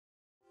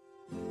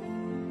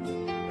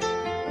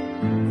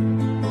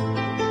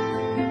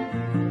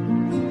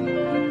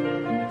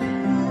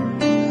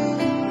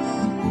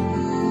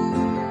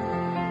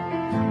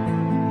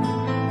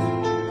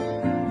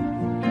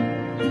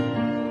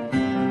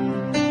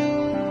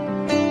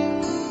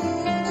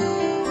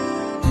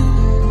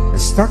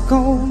Stuck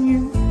on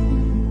you,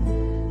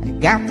 I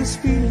got this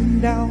feeling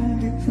down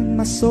deep in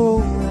my soul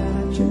that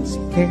I just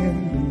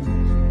can't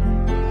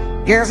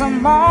lose. Guess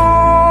I'm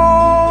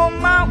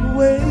on my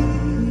way.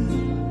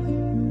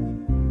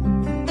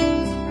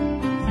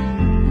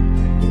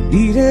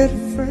 Needed a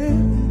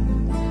friend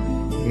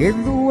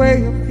in the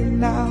way up here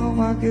now.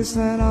 I guess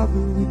that I'll be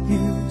with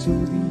you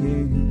to the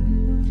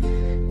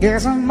end.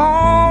 Guess I'm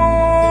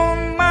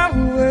on my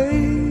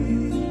way.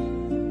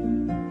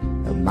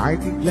 I might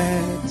be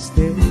glad to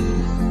stay.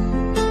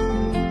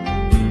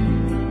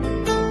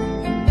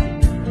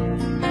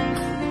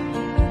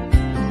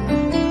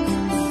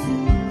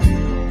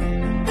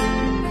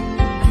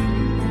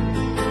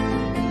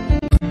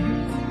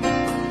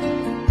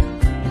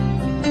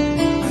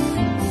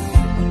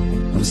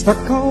 I'm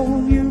stuck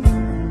on you,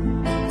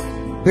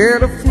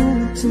 been a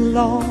fool too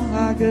long.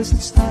 I guess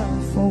it's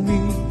time for me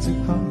to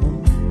come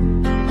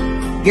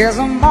home. Guess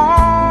I'm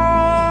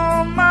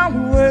on my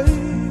way.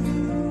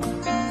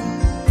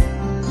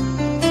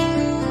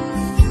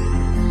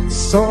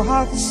 So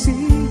hard to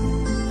see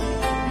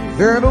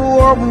that a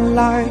woman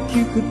like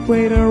you could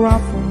wait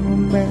around for a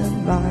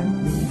man like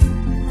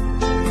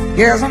me.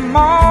 Guess I'm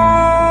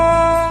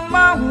on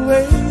my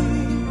way.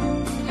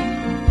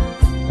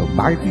 I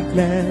might be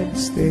glad to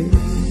stay.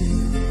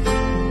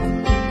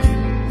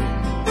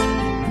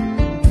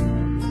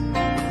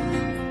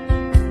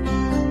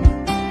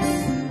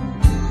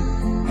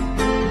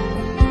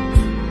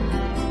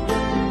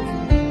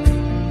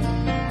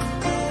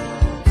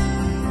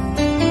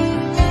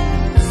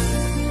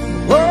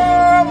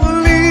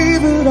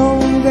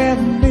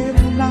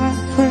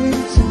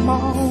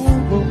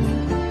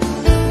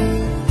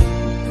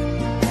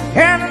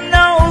 And I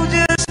know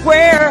just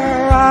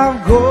where I'm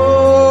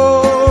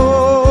going.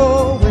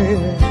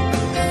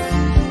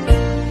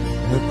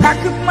 I pack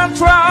up my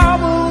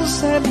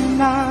troubles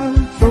and I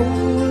throw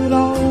it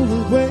all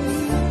away.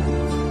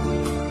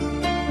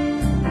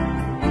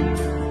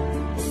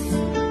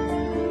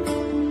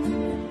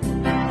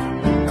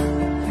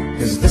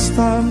 Cause this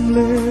time,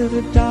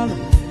 little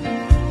darling,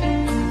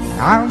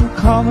 I'm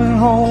coming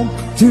home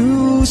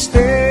to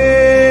stay.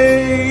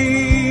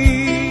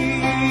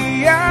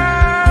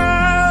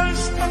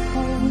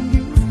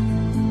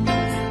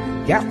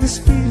 Got this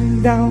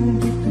feeling down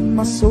deep in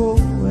my soul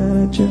that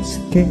I just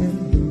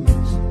can't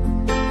lose.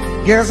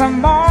 Guess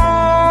I'm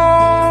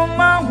on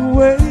my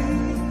way.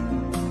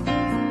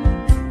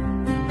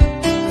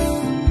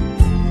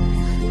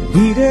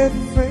 Needed a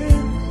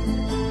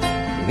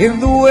friend in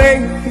the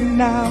way of me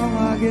now.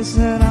 I guess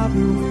that I'll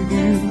be with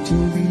you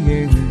till the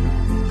end.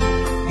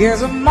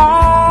 Guess I'm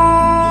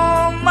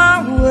on my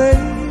way.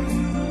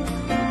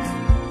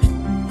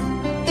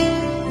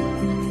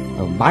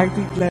 I might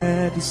be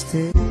glad to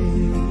stay.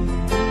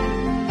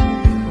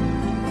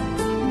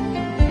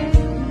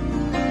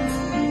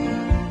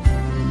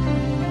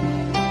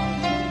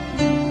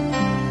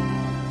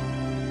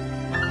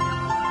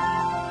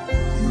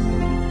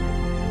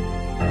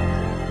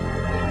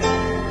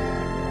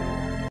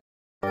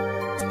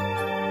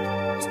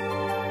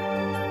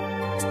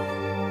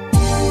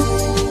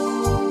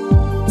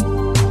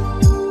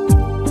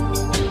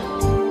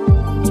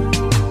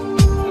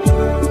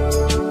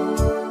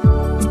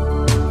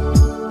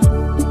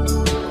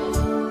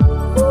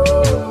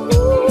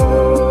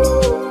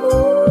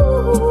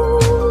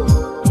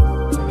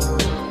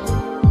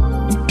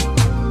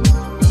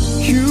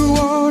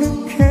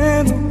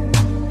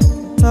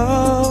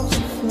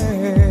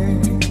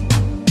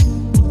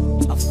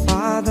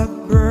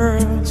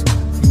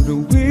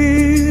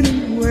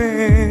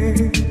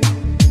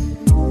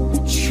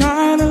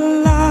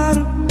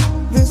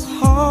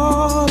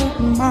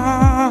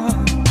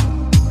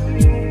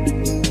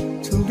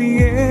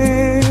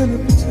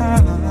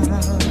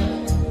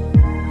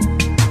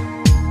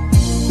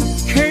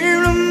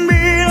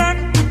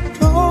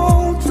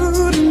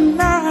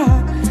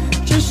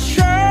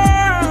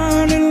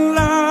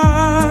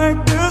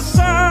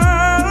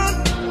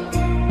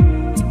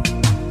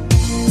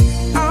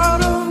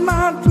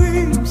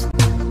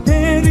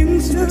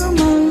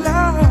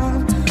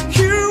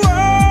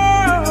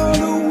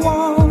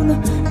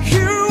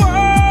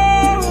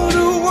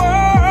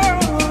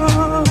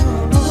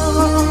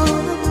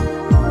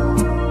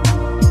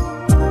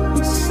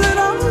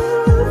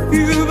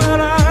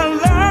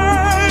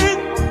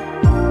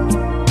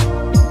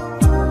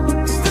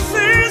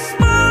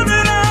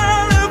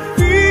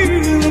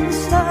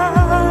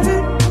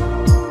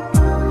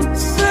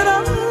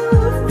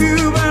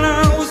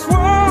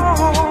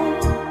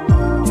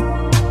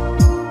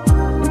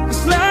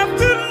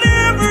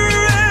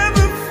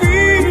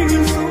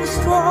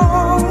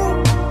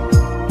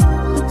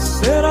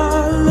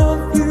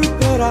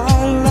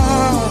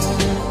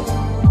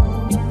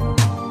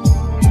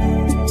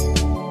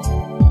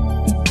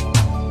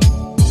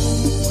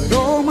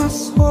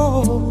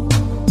 soul.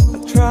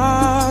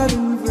 tried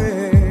in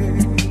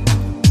vain.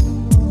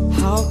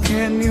 How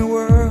can your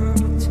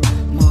words,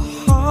 my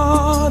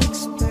heart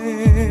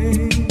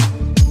explain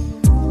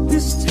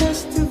this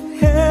test of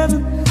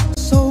heaven,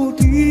 so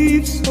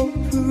deep, so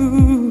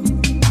true?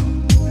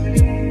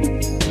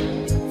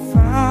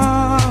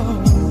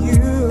 Found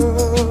you.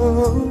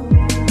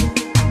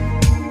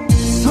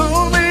 So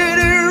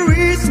many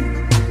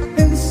reasons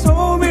and so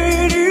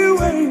many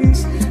ways.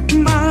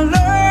 My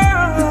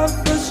love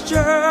was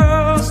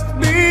just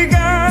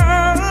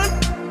begun.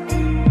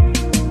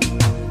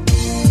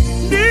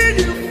 Need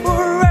you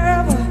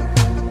forever,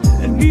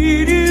 I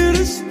need you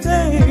to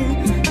stay.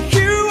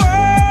 You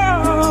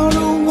are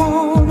the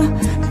one,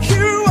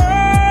 you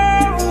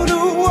are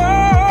the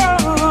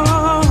one.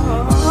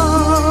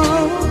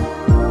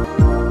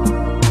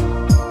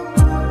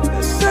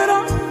 I said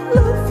I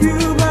love you,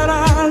 but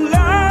I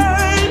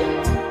lied.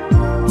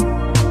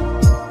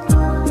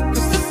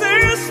 'Cause this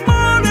is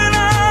more than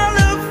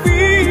I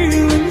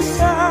feel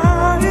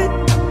inside.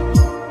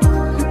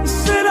 I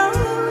said I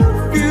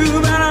love you,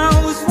 but I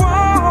was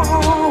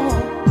wrong.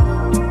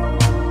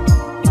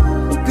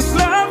 'Cause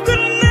love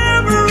could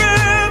never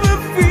ever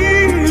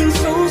feel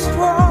so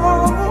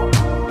strong.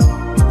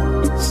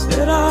 I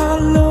said I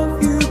love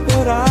you,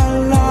 but I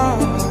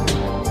lied.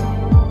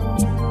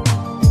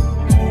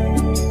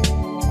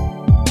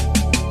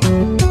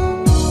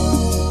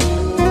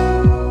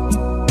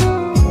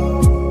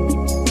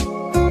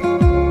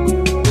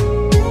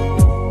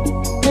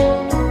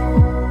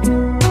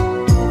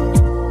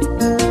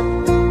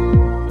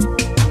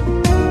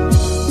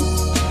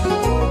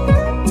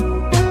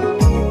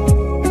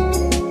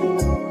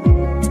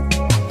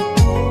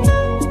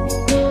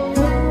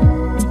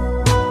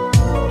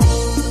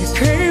 You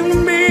came to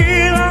me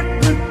like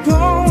the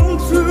dawn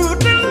through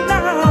the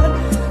night,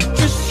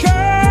 just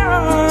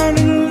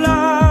shining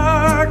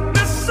like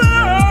the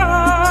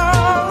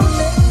sun.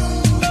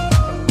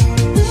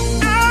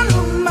 Out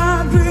of my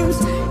dreams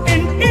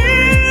and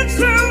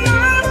into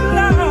my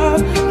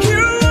life,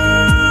 you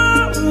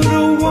are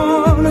the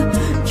one,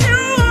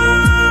 you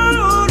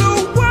are the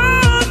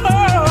one.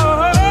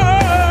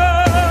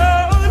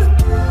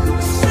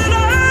 Said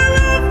I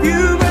love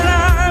you, but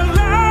I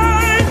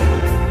lied.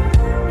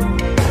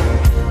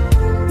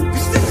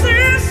 'Cause this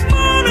is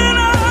more than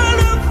I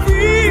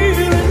feel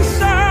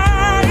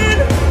inside.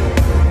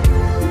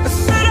 I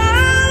said I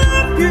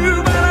love you,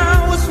 but I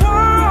was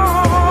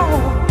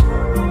wrong.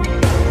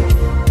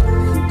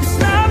 'Cause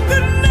love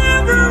could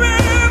never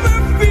ever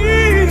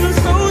feel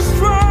so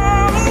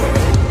strong.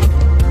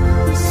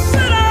 I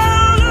said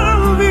I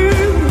love you.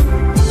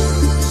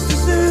 'Cause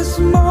this is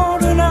more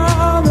than I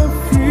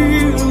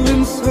feel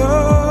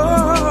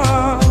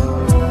inside.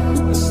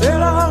 I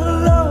said I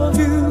love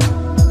you,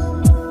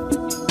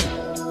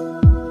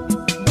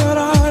 but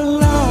I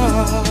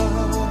lied.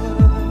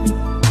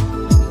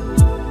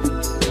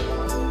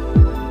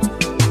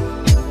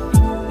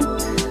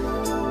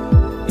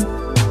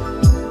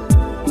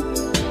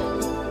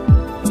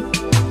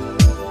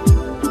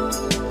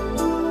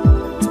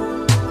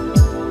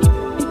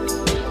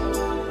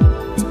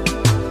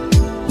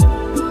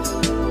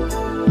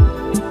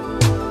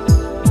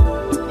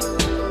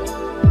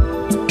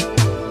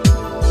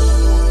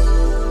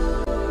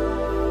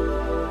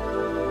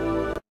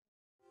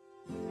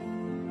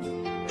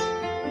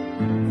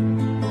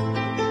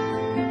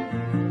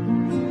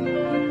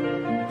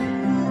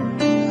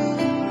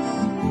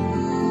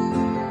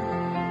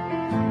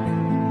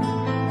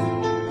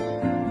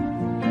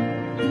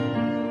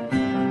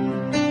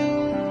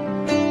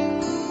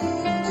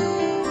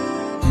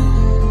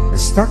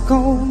 Stuck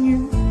on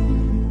you,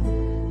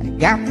 I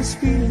got this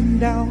feeling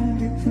down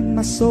deep in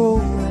my soul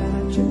that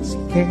I just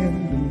can't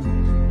lose.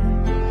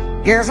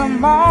 Guess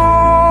I'm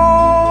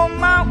on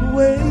my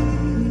way.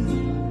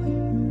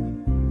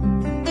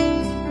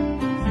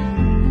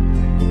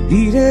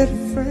 Needed a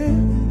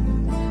friend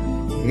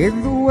in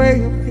the way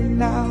up here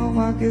now.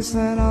 I guess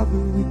that I'll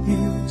be with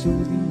you to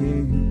the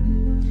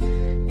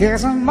end.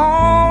 Guess I'm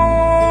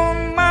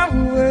on my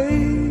way.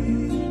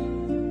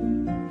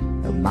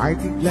 I might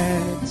be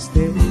glad to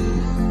stay.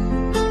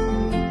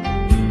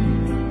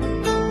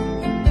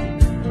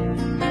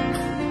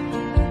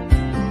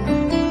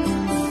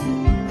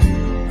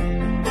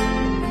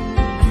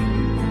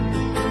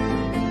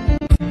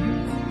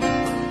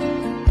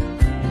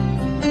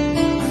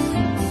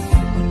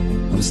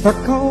 I'm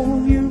stuck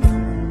on you,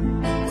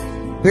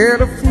 been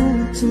a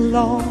fool too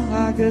long.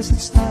 I guess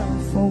it's time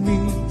for me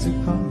to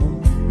come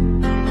home.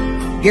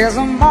 Guess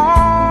I'm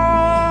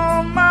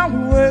on my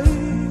way.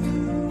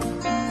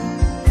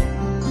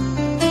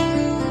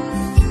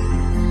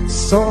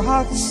 So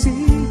hard to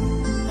see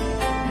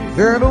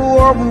that a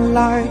woman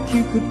like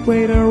you could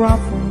wait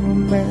around for a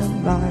man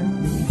like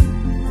me.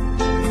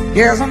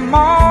 Guess I'm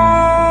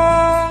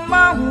on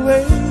my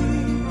way.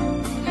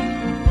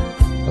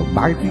 I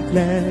might be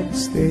glad to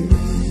stay.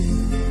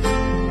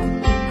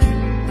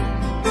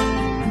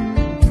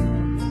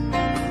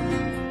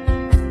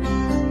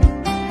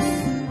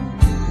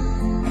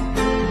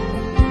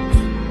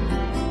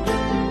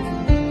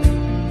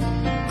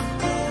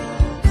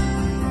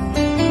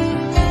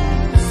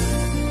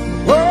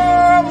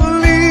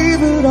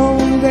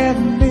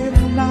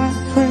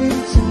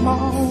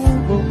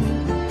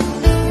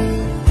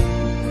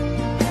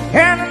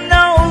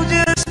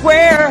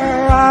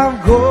 where I'm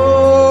going.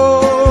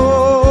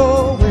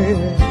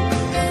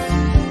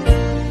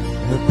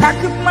 I pack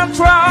up my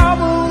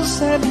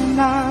troubles and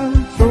I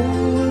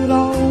throw it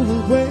all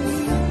away.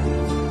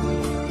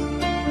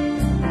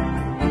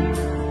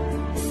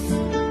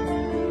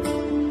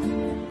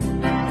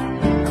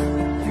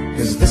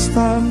 Cause this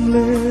time,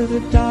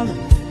 little darling,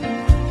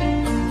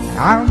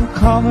 I'm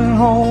coming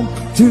home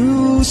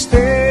to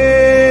stay.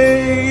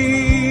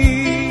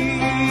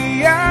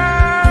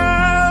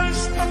 I'm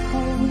stuck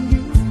on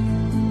you.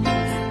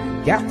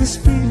 Got this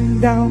feeling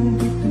down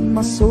deep in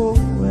my soul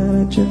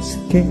and I just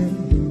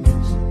can't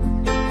lose.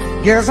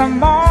 Guess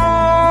I'm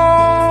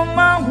on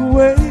my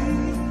way.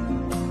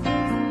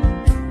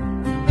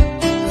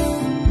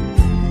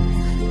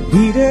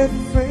 Need a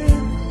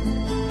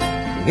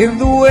friend in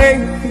the way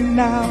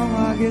now.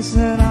 I guess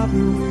that I'll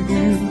be with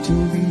you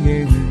till the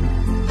end.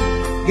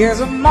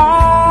 Guess I'm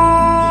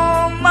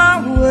on my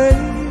way.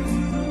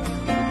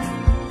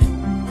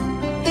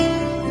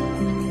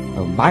 I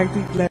might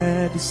be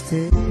glad to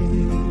stay.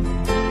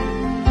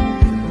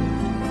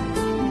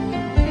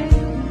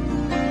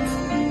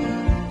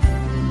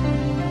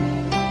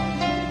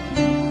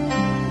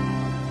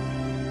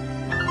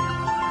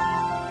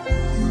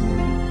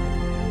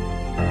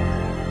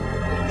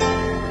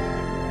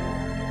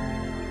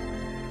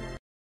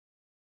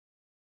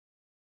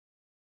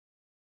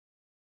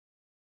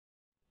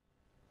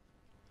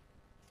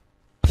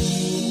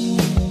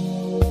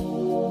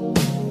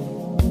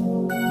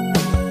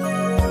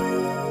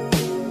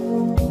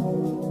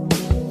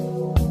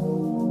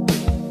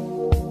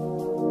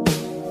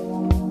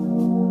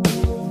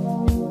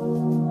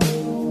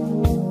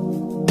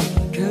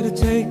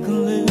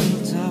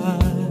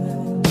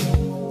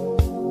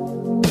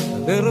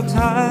 Little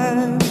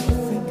time to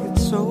think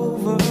it's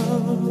over.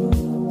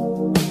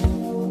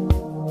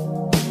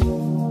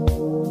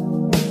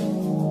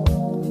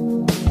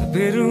 A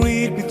bit of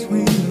read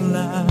between the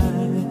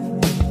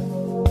lines,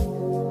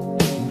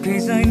 in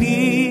case I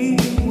need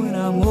when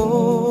I'm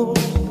older.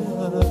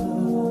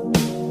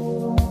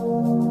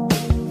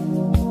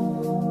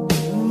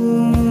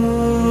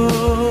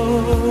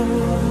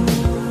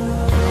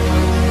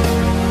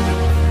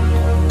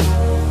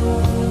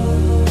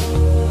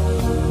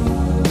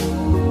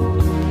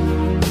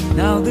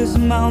 Now this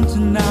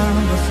mountain I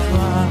must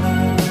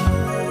climb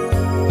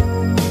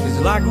is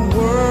like a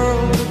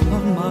world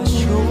on my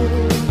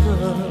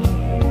shoulder.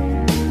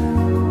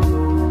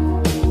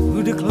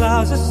 Through the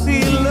clouds I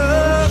see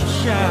love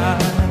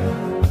shine.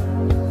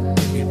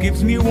 It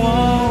gives me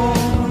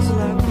warmth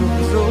like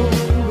goes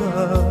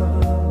over.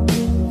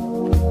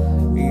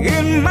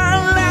 In my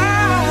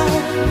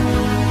life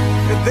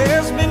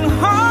there's been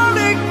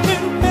heartache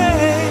and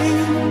pain.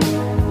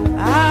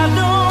 I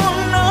don't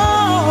know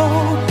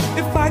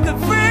if I could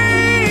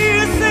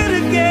face it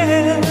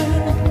again.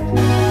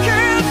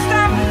 Can't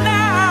stop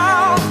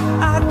now.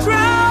 I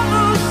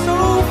travel so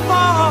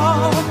far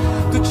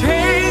to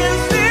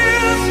chase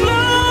this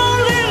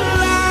lonely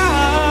life.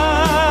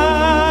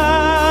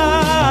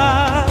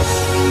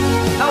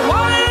 I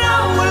wanna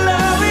know what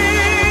love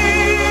is.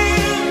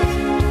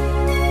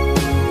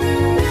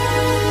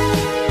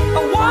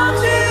 I want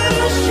you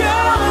to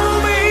show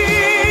me.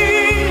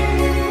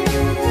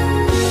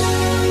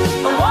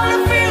 I wanna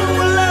feel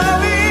what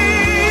love is.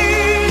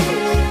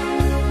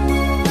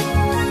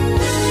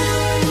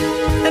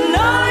 And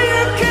all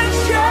you can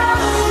show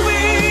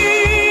me.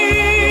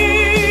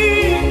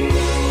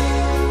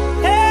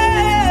 Hey.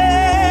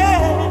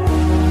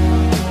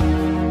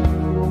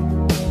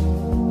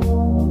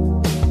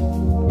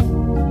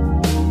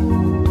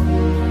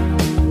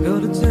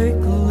 Gotta take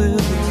a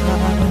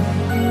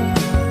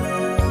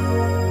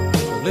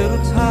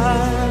little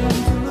time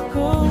to look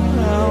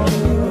around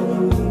you.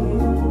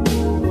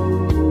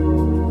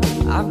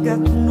 I've got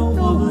no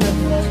one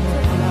left to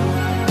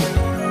hide.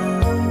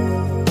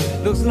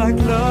 Looks like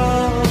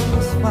love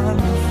has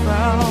finally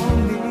found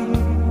me.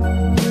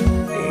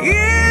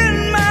 In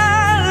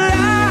my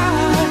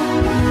life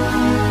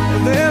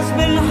there's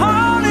been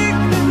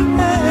heartache and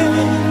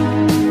pain.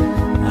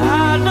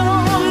 I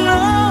don't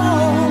know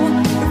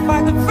if I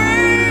could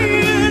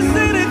face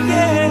it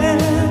again.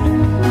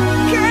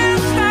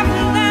 Can't stop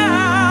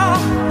now.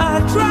 I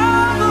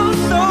travel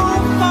so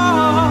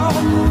far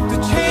to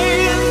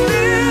chase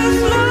this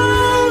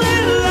lonely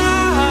life.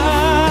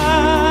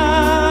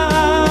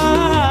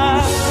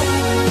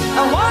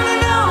 I wanna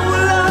know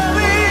what love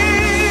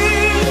is.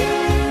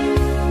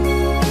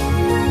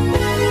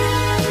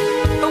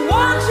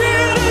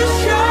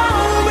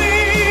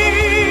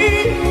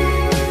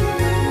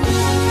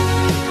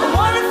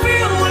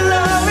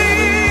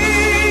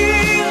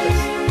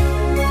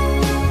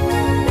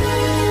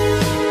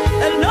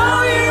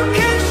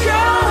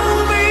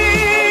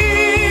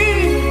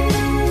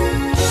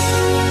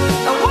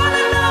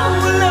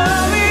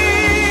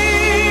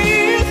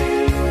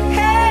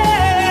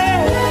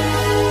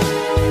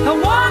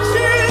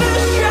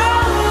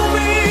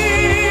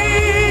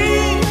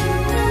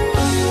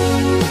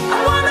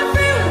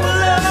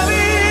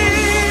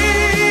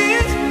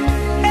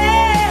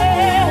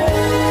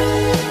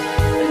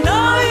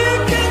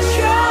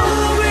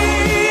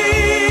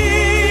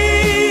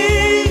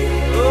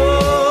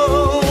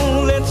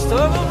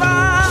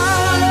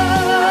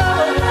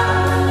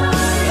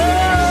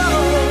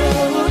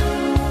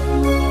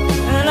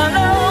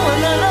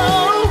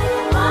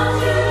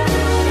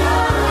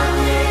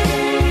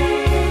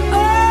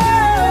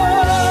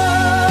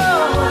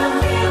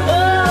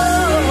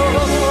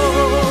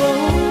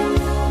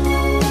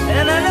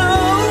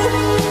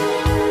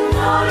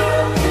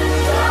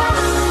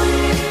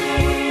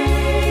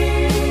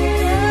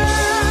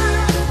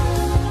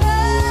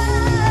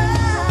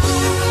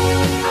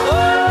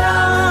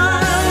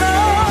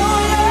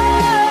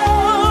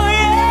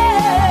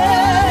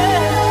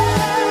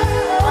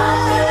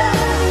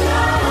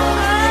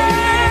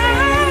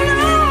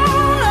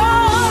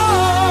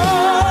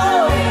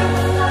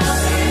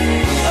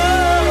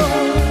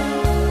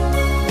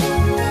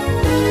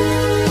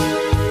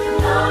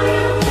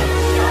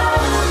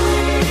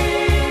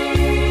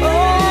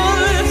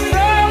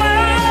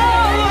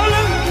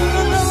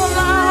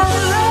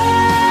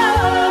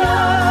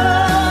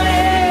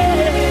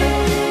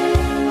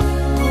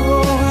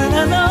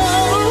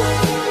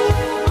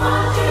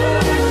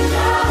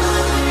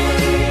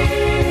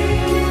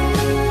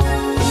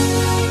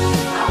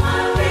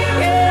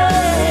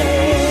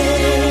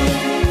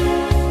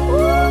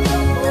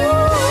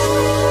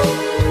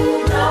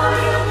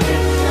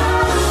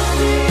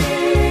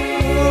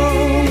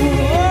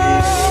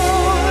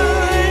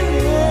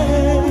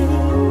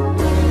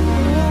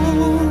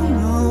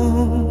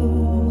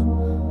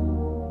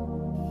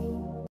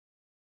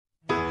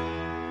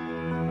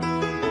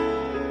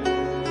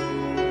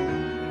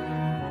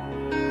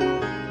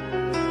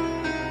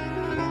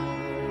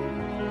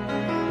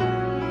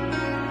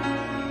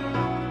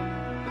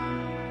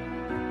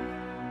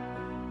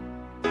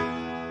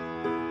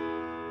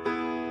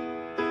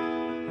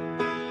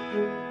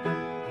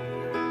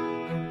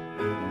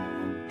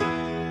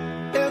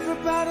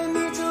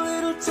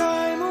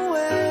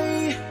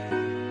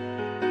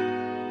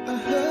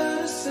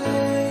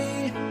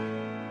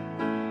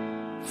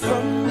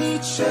 from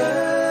each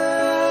other.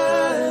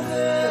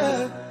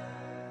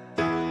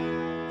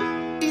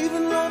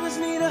 Even lovers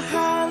need a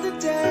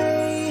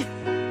holiday.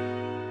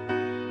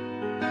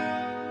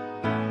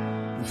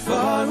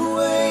 Far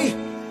away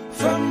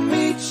from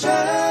each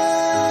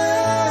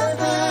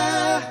other.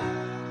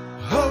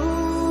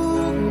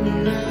 Oh,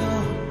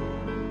 now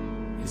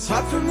it's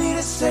hard for me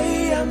to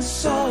say I'm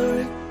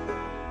sorry.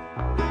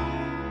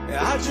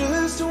 I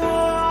just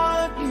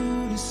want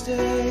you to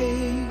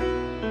stay.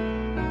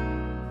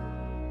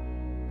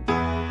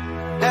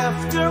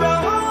 After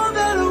all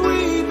that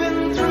we've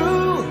been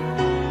through,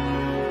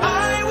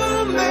 I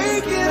will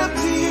make it up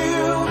to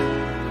you.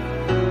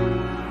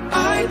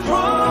 I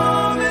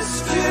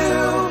promised you.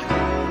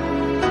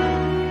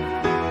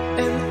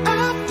 And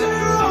after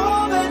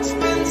all that's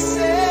been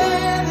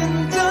said and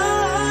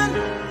done,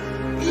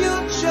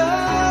 you're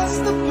just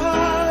the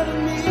part of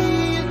me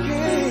you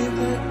can't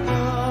let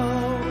go.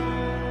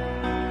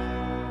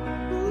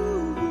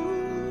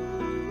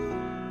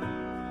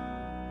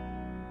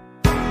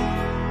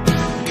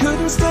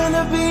 Couldn't stand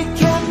to be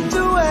kept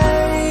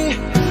away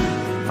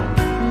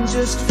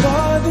just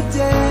for the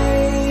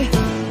day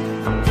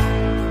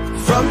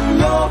from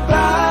your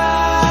body.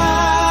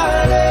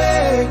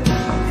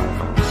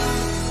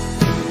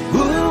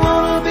 Wouldn't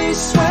wanna be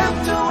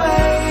swept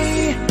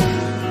away,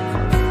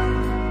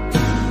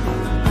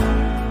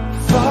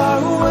 far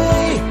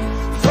away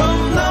from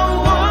the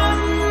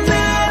one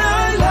that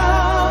I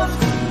love.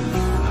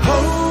 Oh,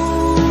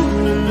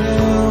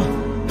 now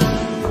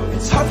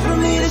it's hard for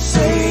me to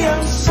say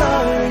I'm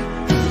sorry.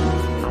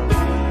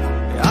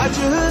 I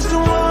just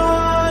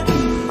want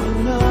you to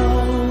know.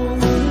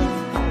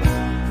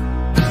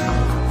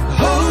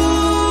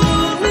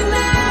 Hold me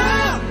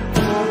now.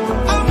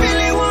 I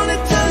really want to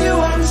tell you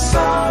I'm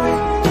sorry.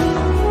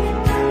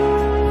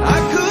 I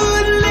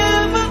could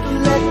never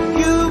let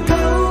you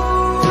go.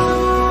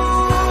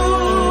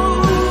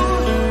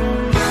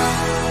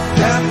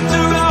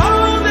 After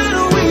all that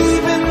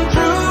we've been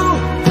through,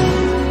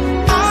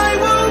 I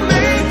will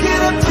make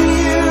it up to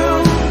you.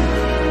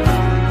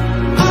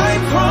 I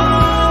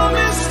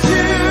promised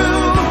you.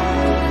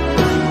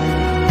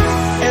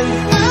 And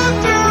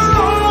after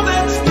all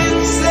that's been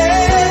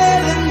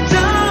said and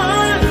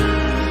done,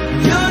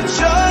 you're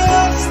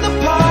just the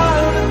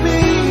part of me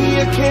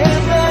you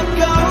can't let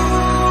go.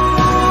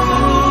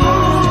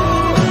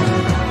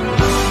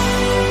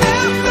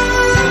 After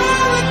all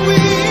that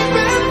we've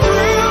been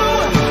through,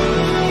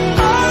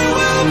 I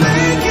will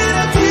make it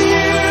up to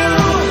you.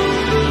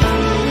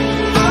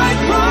 I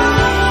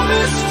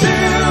promised you.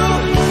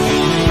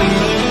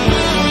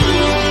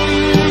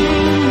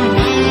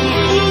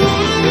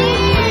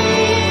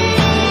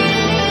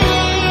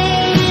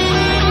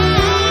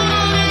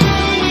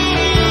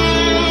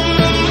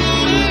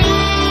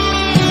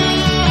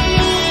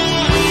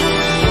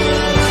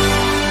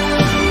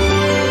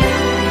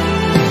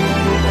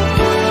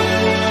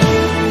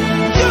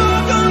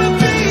 You're gonna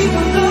be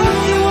the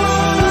lucky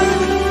one.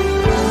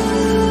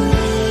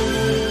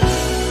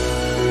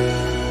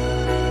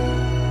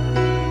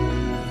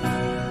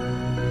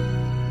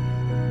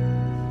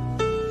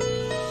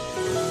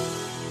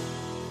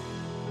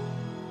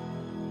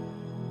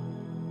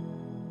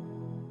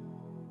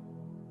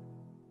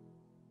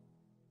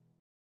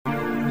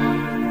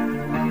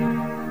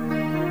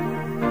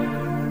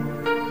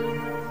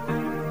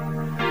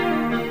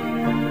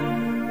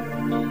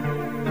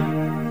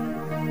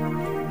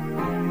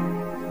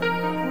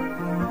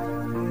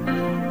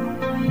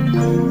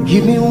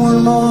 Give me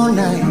one more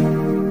night,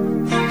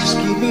 just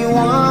give me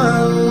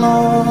one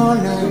more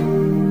night.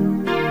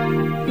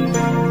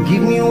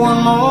 Give me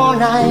one more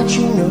night,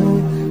 you know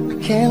I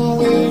can't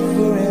wait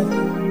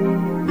forever.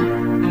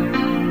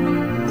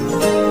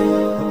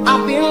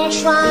 I've been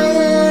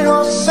trying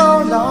oh so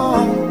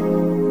long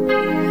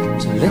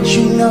to let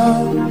you know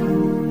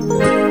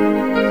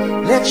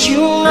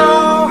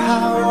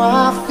how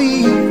I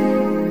feel.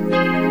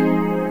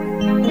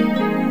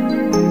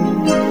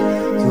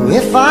 So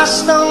if I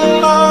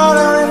stumble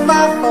or if I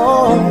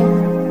fall,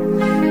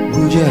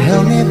 would you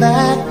help me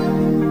back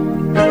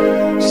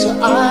so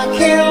I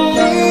can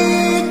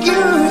make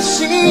you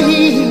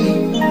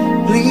see?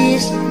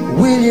 Please,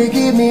 will you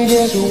give me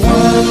just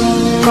one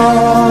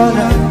more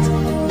night?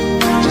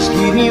 Just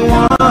give me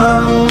one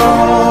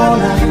more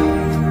night.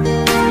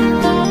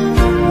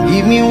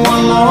 Give me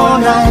one more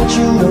night,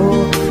 you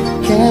know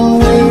can't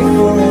wait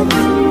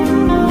forever.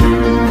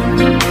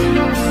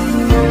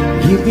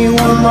 Give me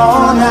one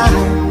more night.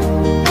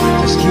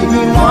 Just give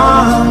me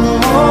one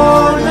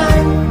more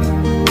night.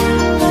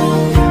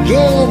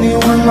 Give me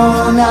one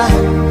more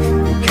night,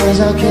 because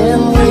I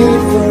can't wait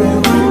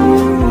forever.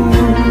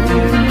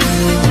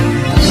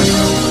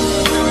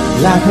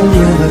 Like a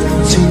river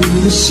to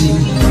the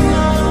sea,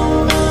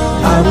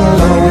 I will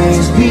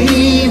always be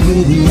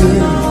with you.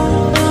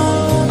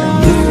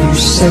 And if you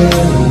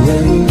sail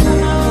away,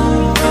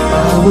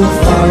 I will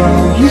follow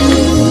you.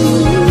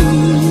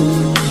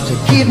 So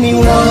give me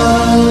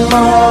one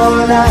more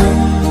night.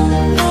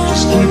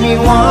 Just give me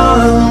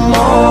one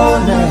more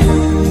night.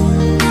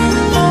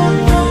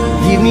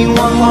 Give Give me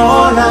one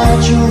more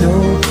night, you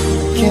know,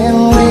 can't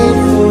wait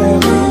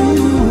forever.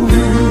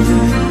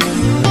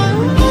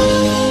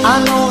 I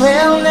know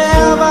there'll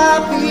never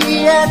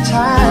be a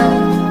time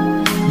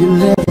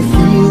you'll ever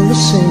feel the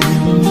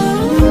same,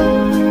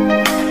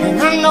 and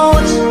I know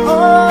it's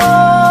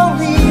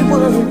only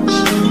words,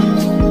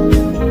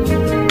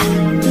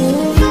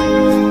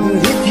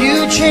 but if you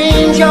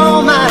change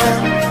your mind,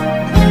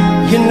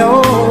 you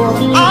know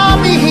I'll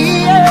be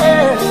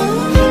here,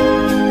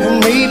 and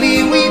maybe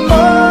we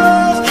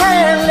both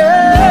can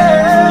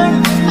learn.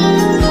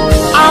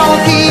 I'll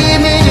give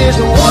me just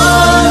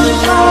one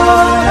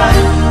more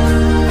night,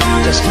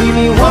 just give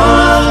me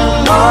one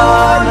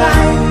more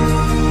night,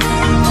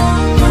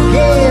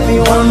 give me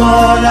one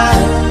more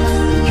night,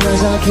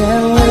 'cause I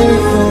can't wait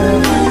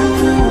forever.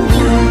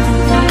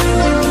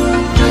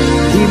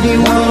 Give me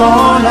one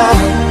more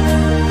night,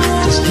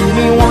 just give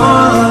me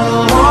one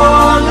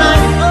more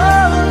night,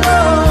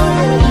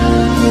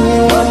 give me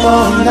one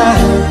more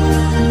night,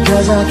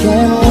 'cause I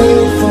can't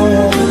wait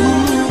forever.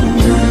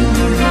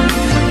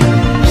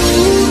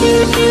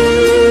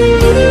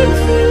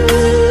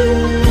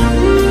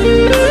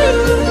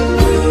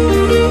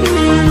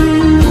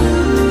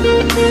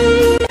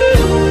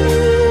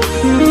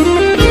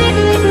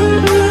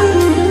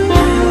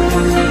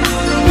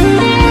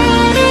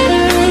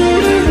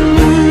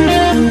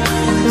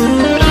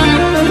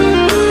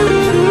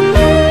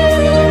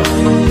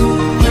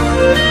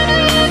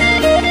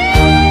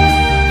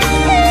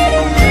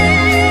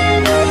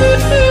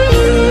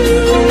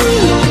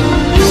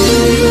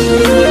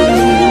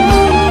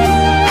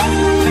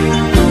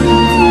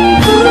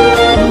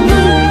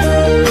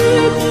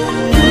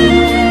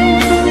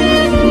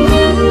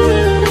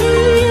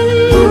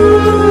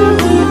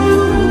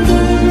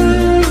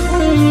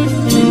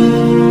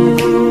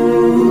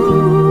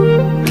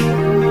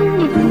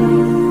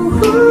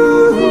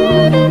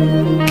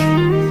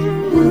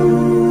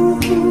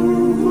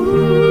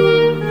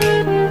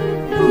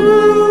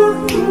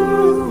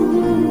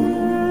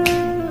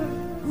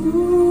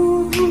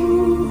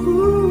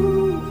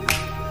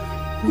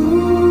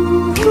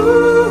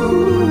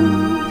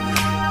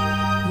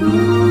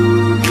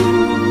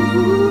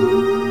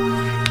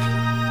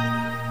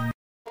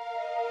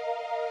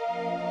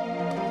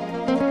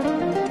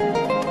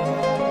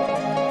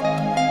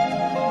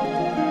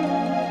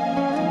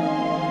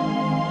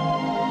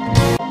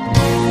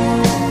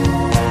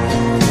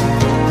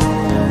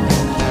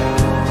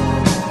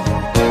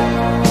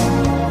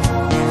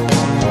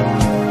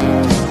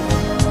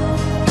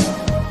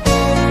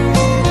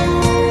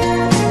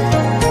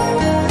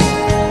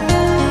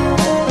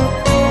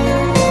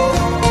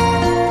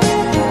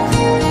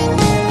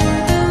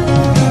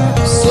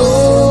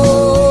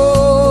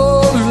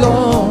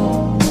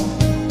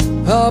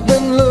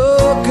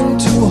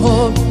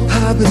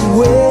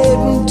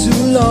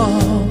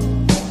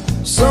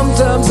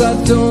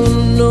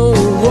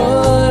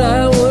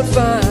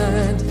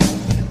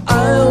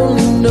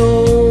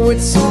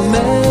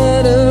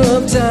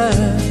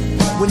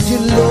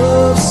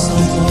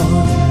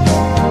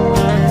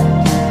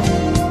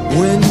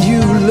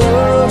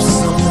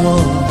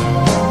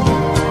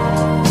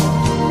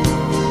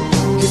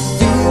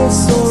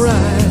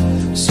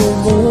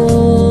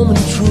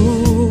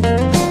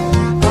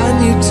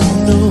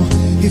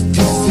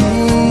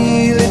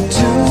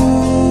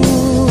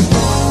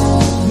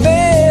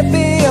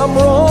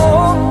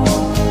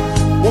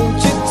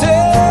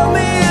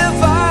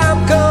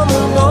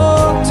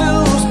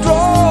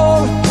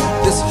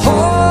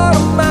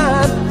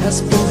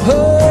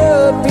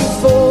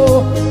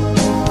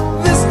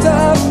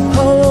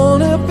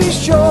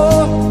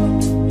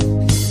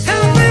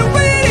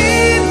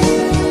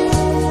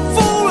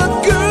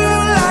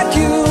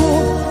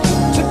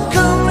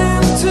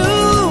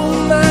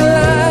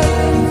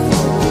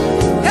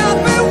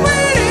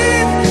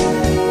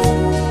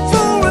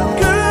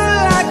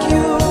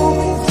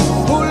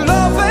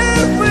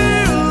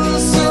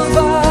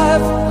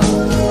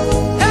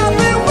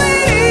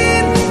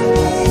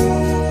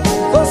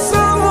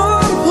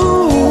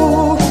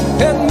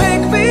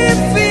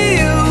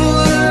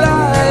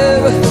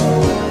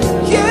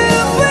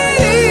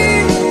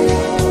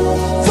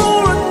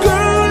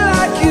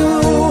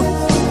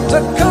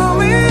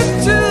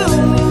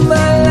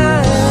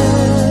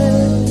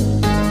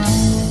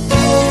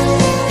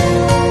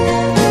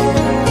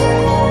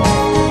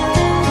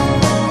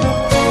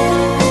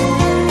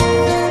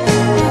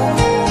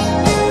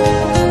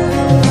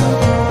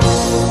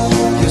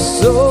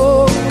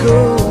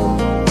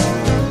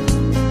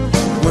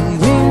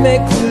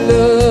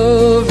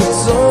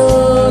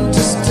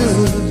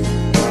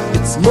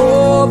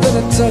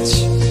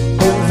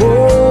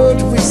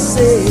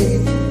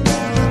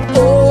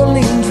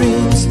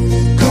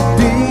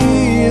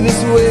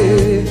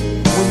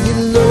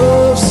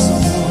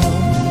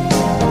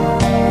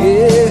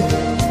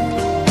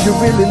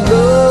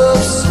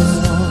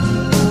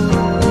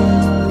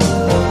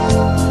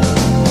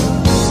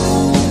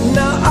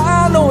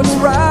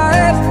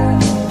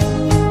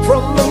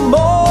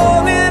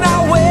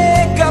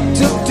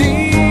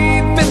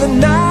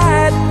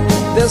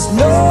 There's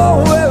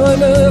nowhere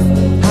on earth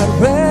I'd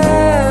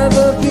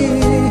rather be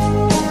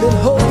than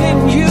holding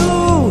you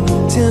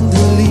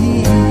tenderly.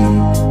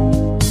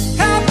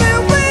 I've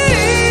been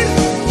waiting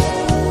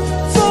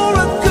for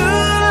a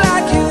girl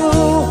like you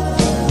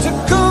to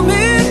come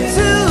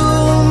into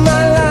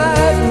my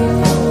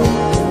life.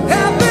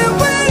 I've been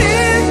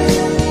waiting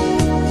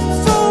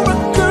for a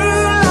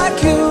girl like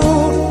you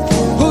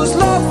whose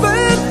love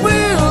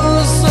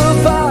will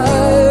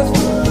survive.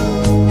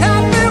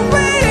 I've been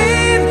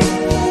waiting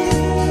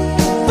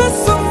for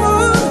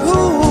someone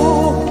who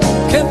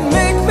can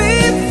make me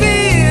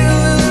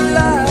feel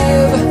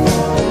alive.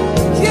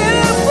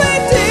 Yeah, I'm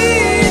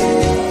waiting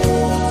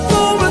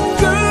for a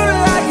girl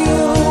like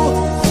you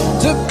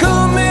to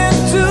come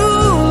into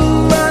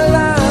my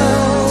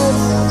life.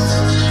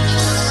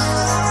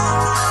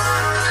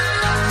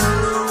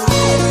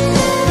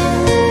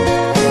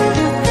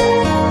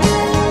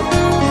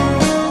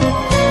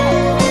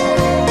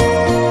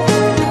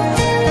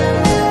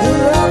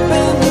 I've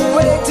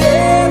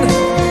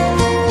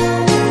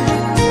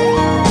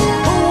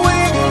been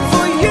waiting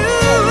for you.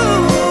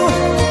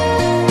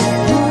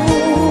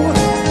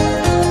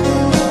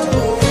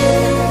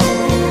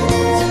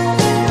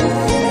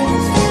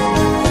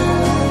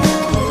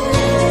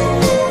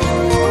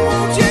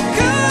 Won't you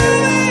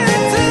come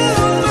into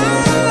my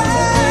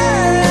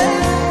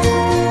life?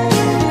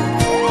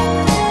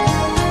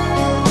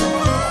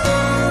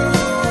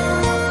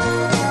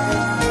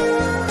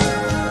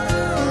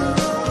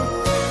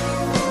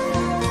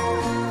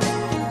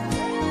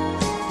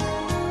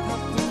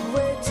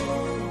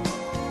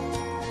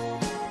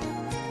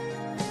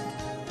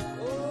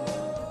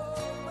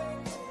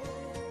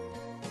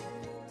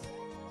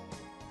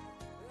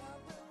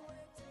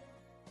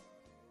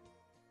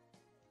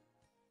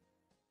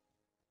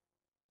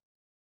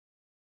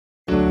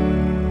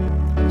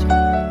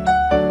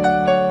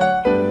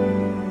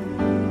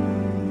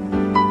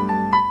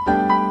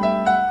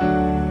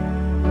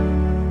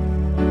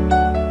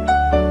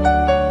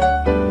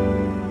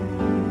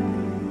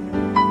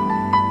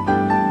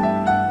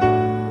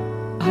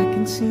 I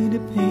can see the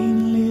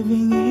pain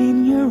living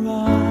in your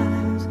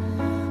eyes,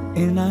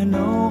 and I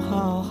know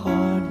how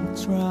hard you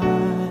try.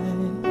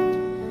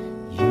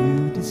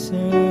 You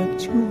deserve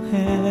to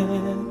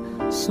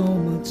have so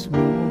much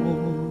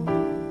more.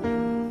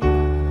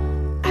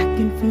 I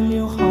can feel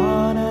your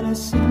heart and I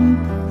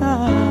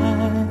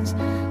sympathize,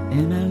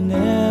 and I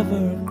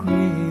never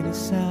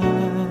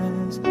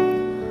criticize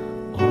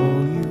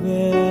all you've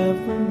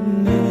ever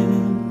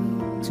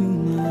meant to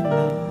my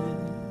life.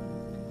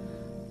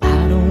 I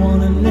don't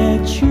wanna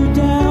let you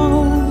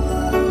down,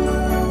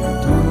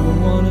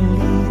 don't wanna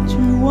lead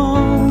you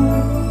on.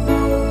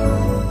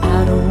 I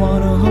don't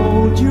wanna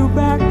hold you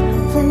back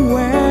from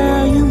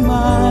where you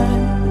might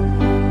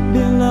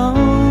belong.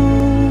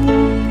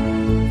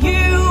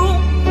 You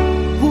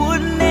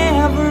would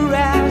never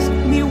ask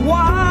me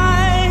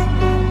why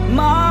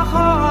my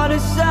heart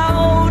is so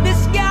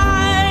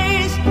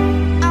disguised.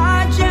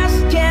 I just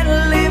can't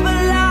live a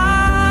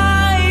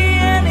lie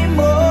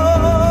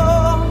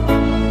anymore.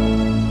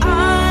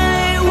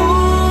 I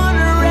would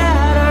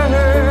rather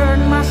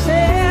hurt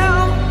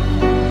myself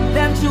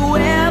than to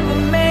ever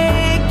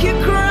make you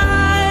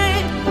cry.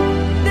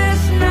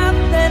 There's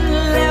nothing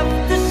left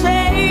to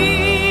say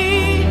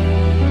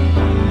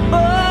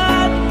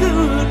but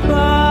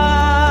goodbye.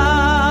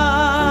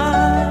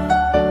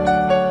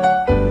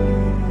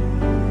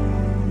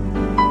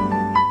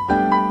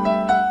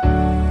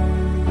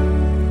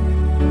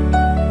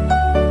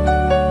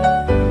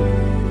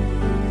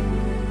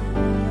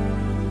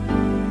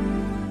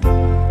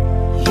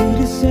 You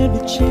deserve a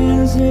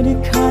chance at a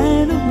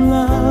kind of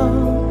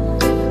love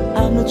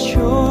I'm not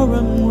sure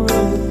I'm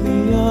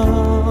worthy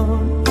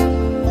of.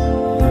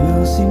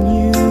 Losing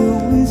you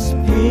is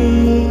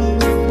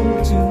painful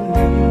to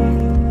me.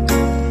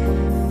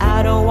 I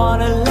don't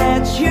wanna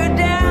let you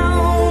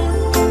down,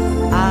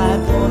 I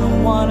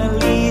don't wanna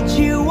lead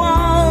you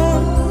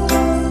on.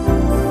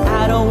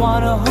 I don't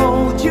wanna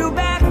hold you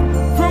back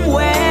from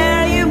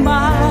where you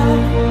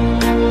might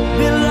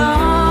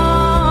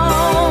belong.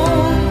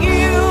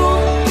 You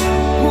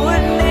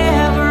would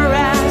never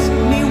ask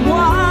me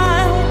why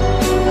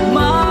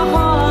my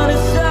heart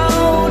is so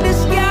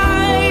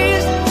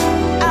disguised.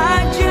 I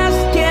just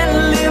can't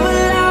live a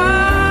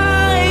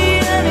lie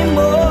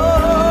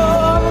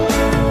anymore.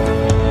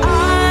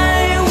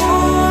 I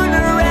would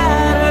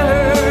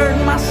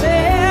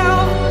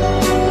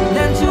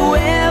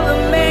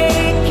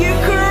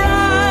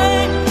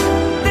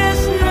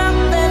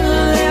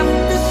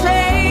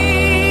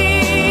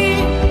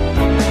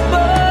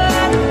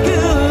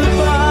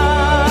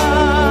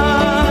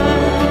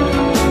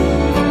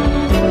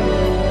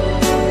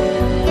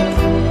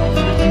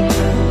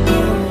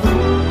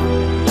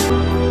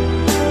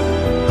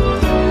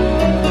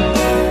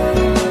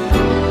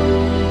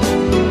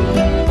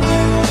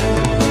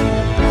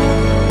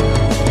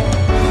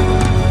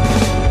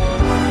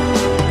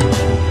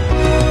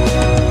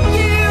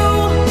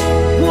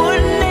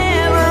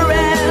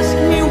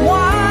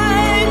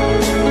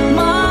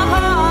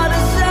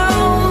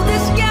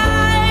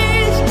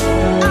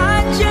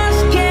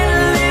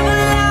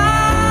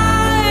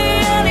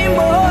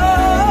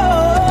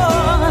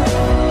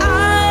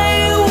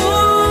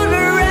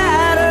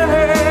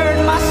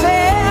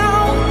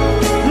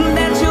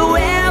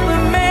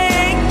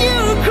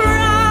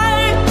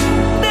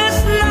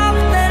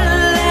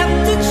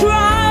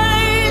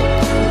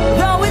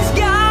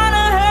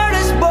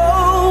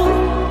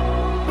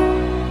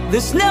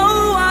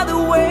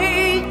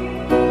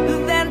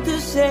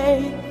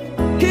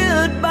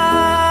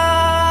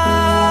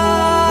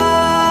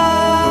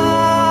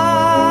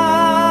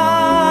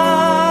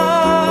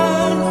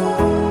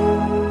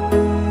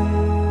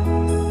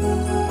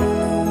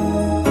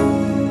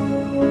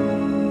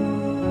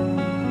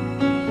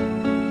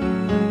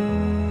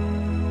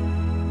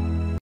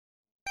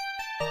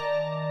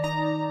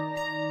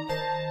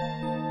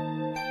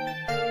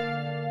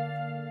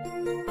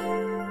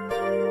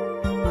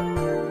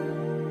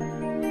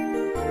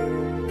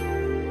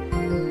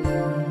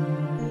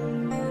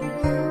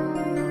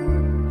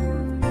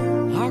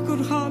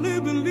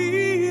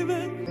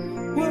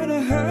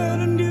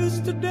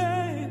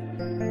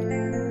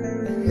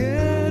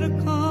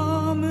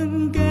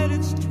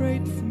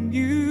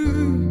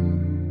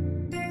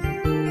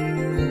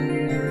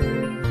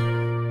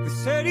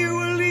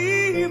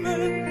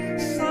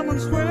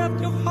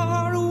swept your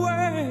heart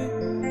away.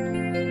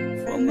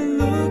 From the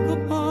look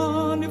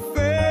upon your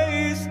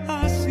face,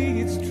 I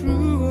see it's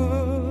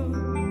true.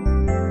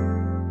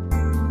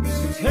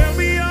 So tell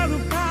me all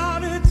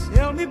about it,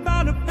 tell me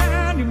about the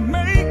plan you're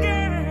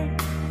making.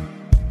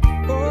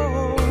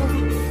 Oh,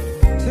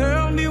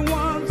 tell me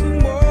one thing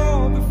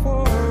more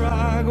before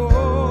I go.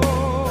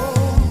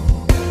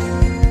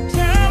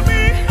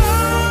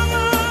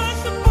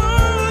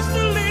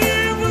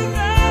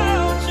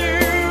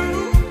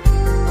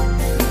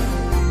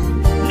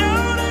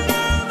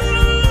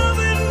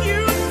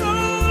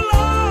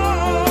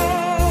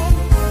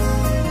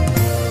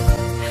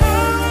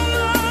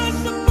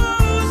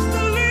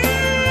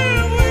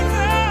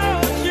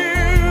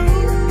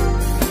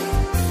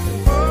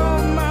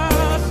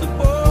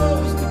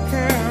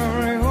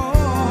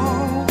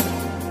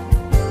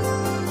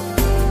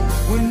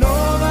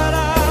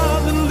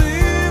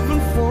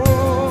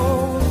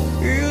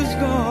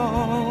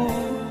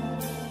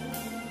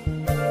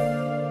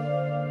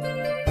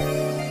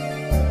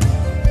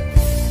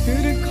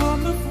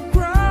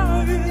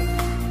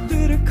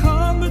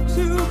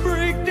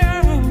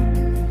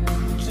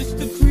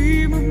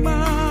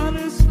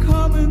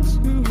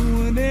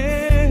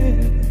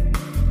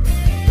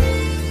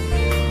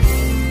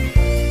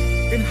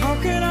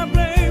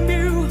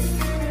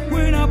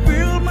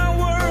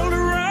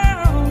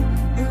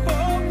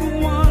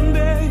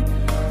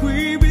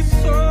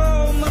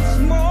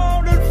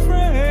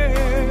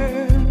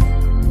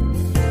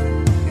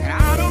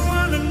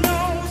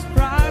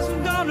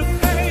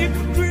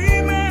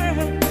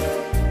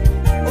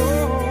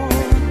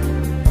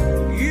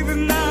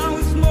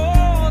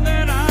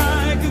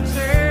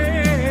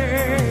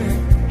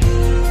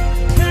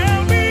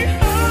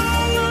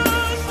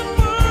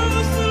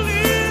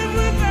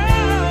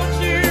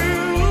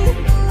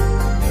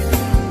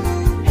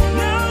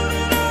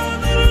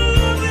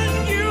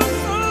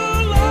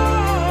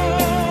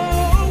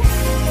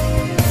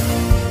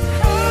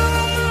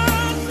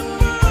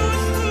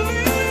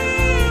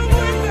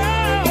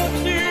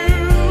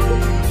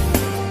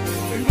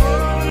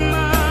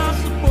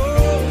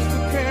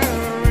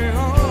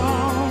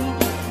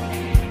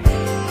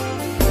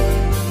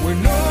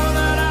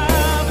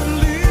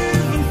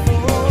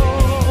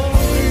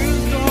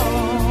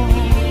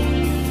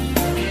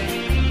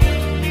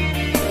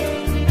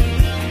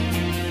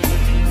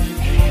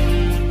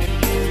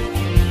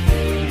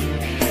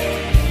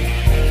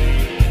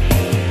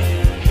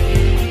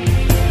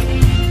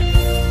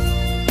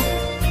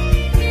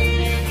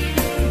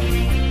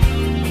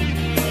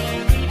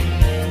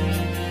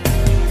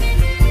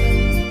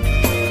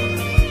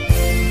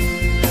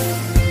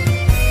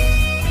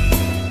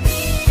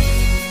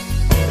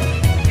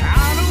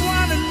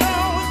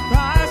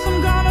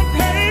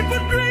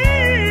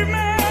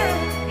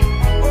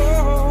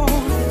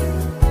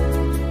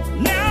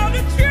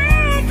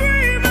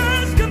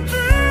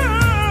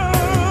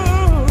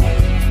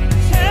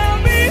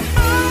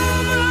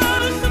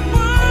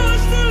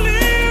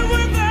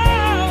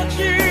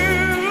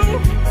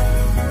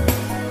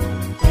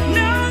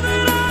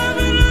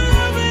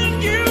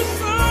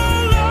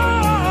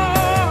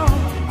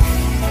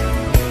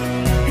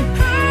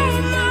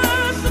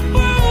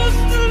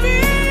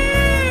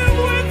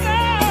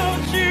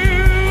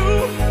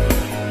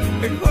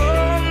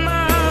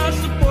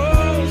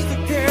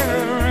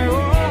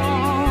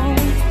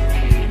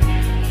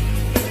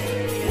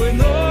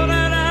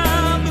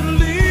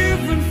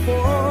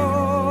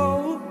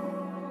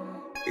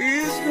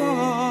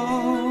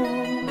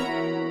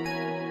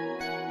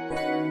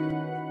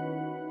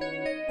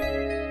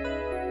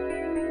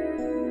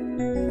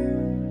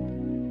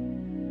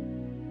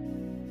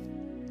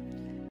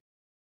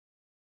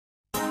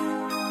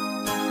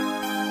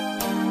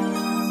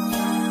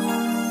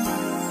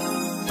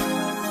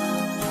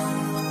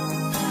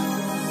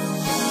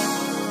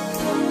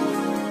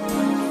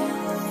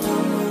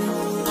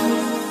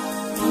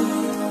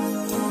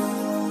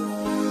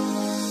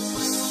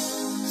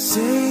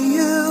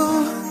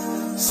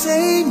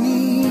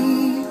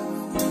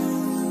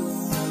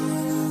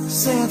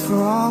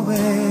 For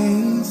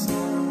always,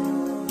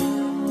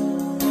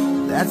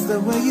 that's the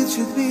way it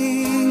should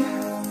be.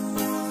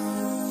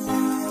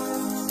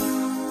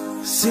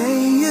 Say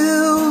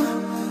you,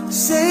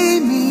 say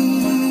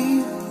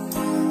me,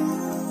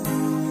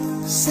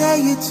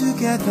 say it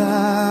together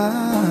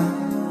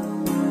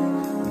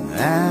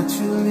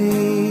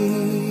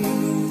naturally.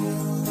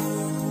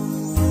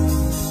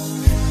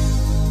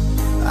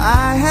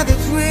 I had a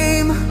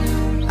dream,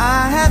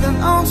 I had an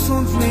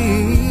awesome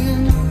dream.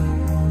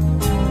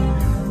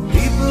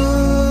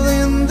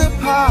 In the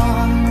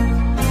park,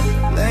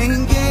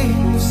 playing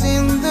games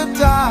in the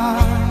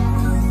dark,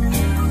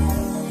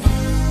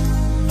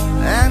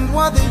 and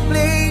what they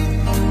played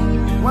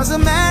was a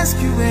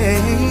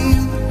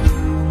masquerade.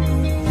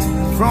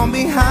 From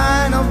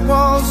behind the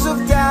walls of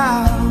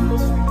doubt,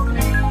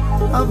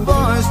 a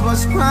voice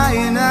was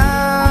crying out.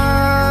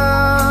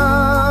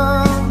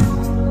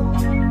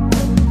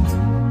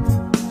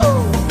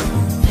 Oh.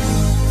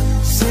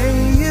 Say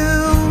you,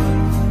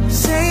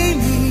 say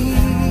me,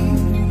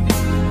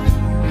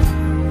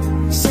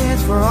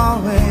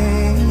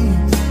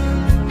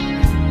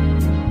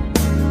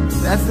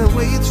 that's the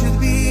way it should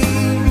be.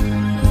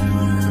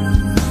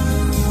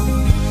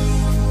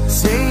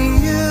 Say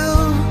you,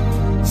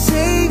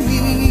 say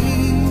me,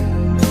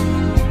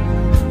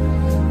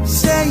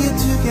 say it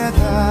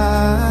together,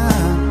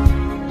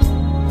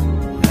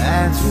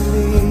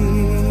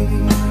 naturally.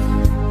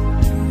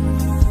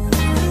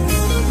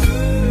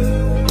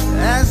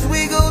 As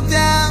we go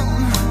down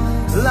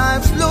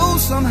life's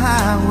lonesome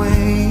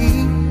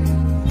highway,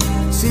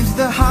 seems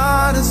the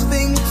hardest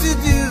thing to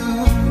do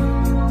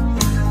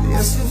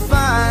is to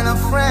find a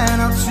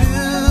friend or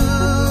two.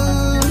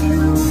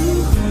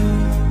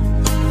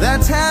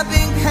 That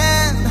helping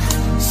hand,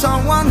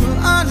 someone who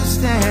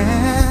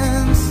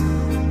understands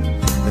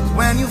that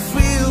when you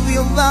feel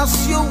you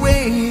lost your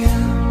way,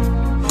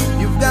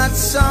 you've got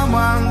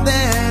someone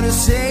there to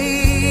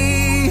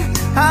say,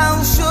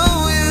 I'll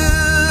show you.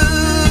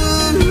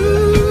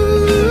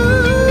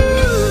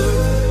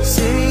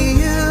 Say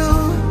you,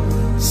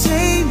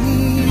 say me,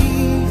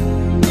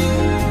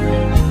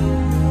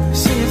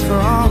 say it for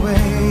always.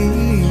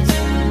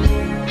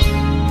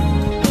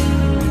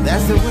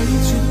 That's the way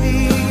it should be.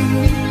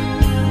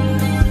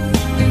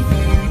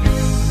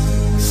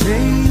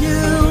 Say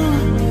you,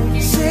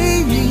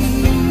 say me,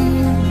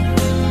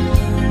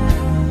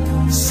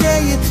 say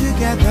it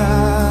together,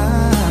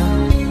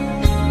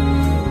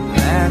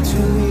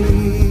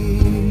 naturally.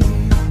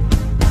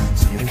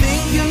 So you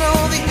think you know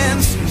the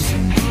answers?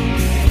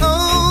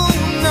 Oh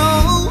no,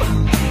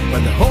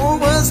 but the whole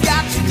world's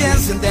got you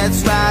dancing.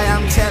 That's why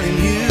I'm telling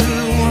you,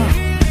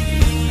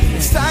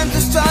 it's time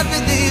to start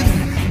believing.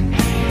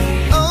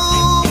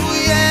 Oh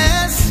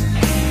yes,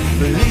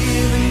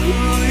 believe in who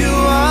you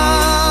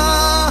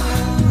are.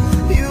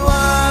 You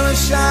are a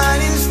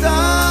shining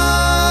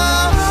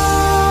star.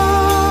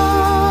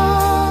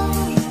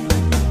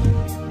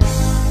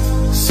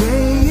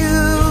 Say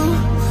you,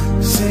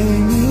 say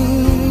me,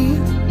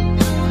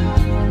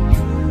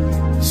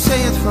 say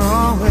it for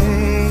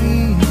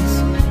always.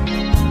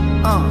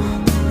 Oh,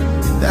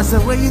 that's the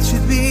way it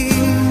should be.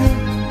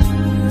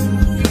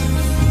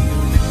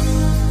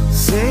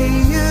 Say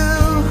you,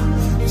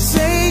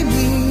 say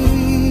me,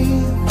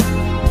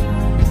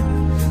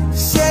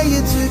 say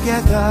it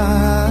together,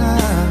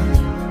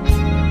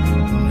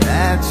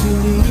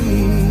 naturally.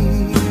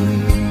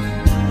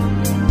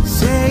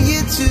 Say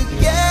it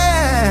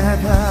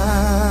together,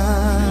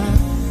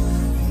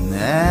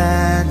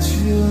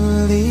 naturally.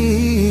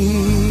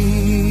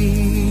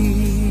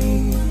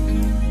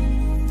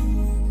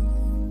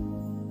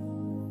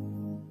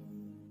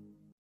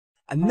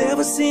 I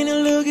never seen you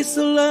looking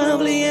so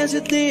lovely as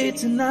you did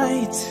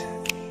tonight.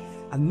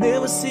 I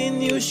never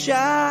seen you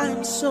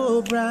shine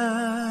so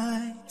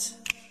bright.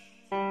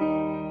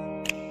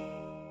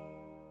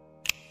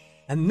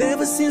 I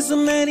never seen so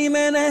many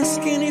men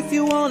asking if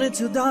you wanted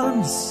to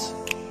dance.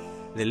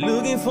 They're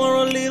looking for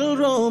a little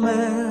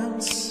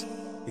romance,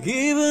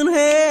 given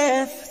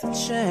half the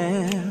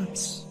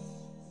chance.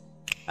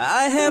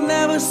 I have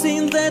never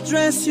seen that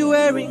dress you're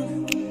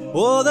wearing,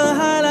 or the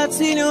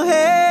highlights in your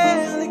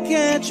hair that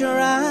catch your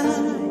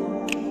eye.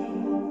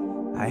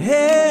 I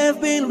have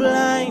been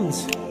blind,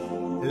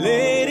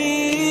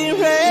 Lady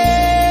Red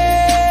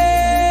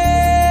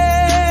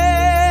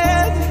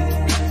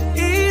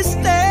is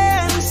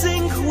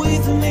dancing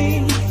with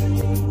me.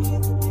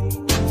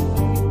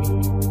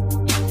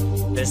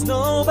 There's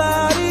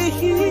nobody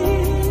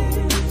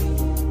here.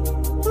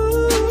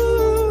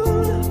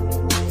 Ooh,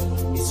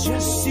 it's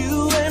just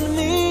you and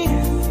me.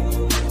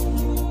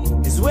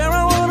 It's where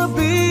I wanna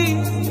be.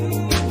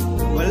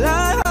 Well, I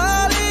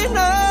hardly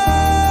know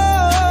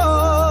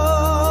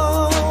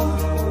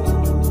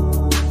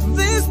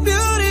this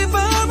beauty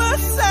by my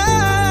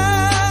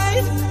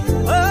side.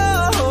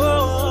 Oh,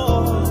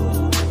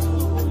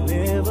 I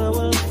never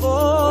will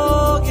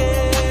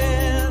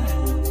forget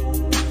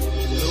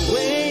the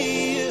way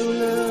you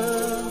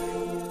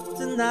look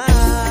tonight.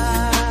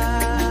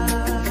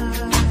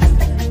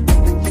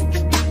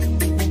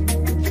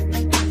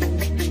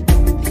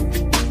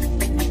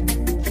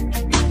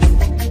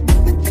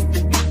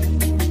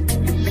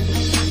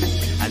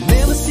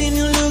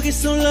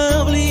 So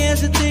lovely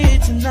as you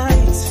did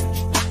tonight.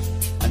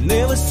 I've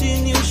never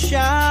seen you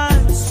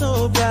shine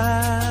so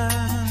bright.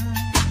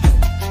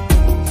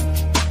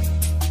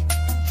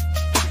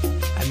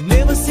 I've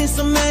never seen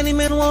so many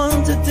men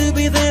wanted to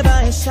be there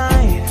by your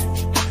side.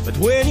 But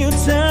when you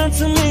turned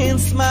to me and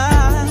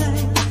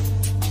smiled,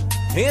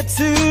 it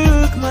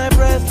took my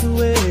breath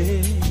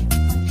away.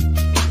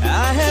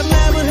 I have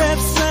never had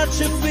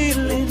such a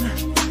feeling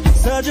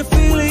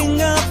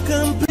of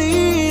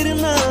complete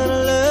and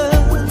utter love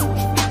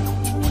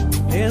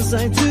as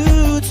I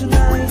do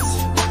tonight,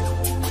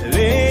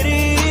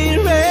 Lady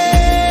Red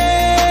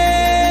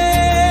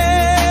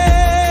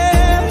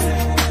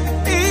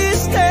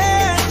is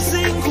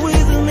dancing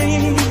with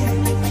me,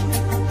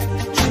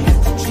 cheek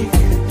to cheek.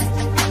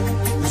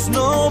 There's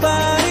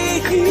nobody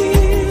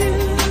here.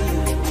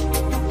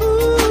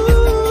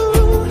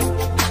 Ooh,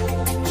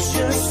 it's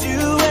just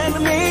you and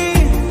me.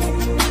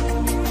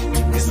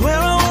 It's where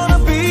I wanna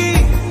be.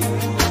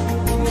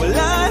 Well, I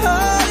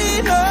already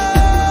know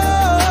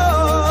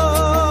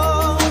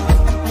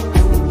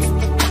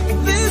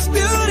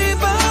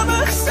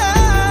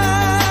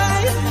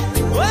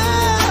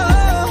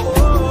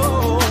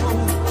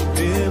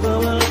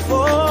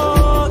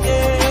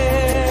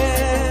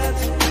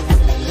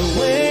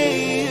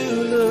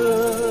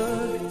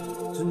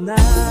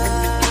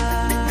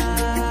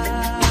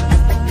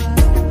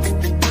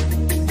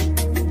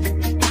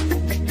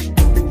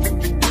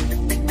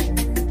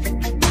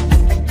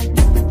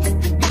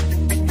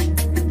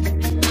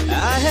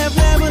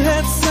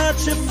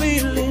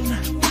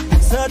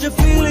such a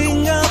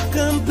feeling of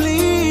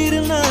complete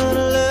and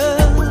utter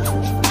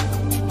love,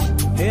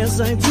 as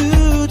I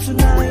do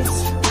tonight.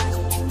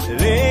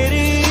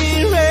 Lady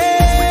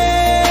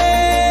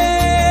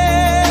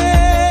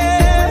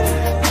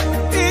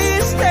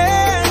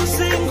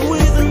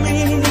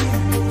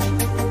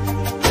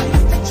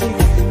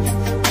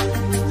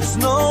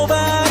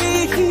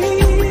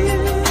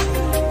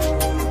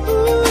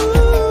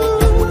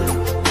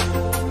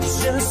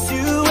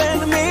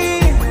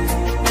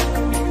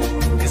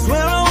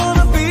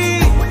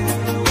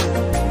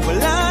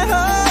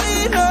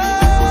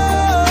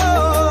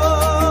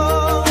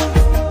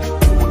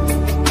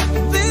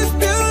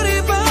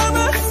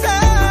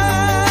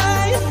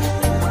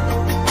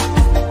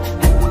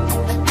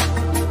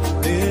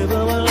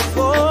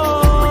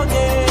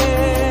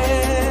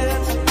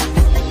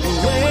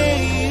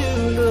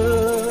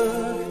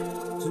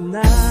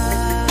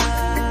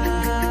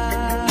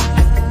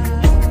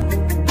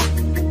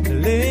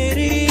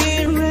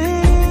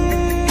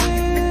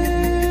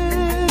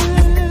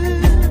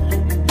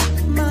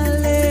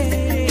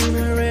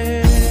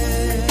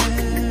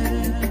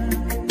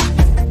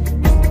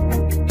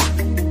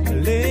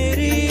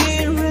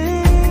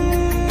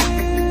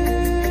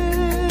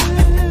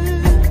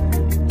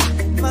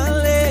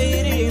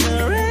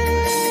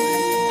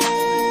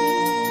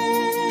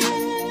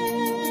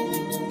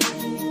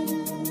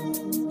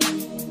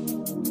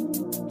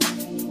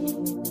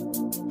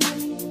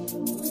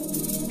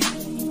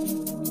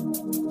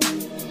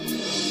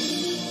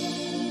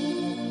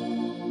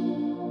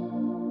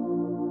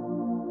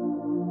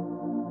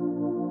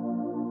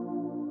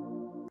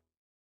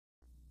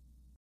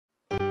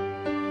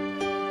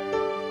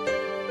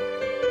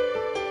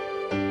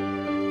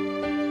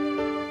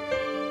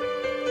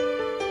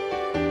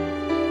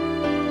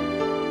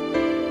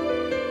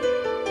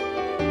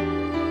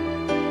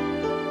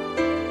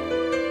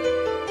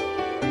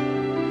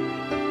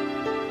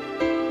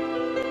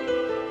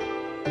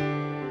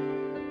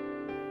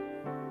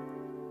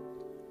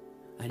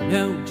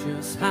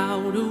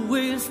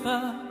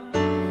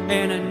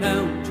and I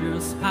know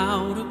just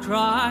how to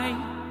cry.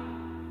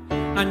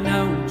 I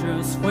know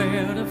just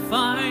where to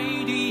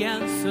find the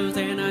answers,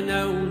 and I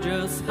know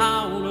just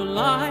how to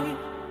lie.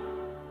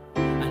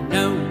 I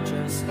know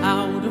just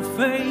how to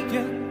fake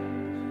it,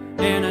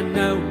 and I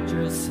know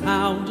just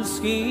how to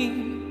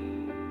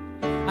scheme.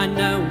 I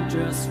know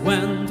just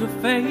when to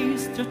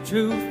face the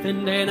truth,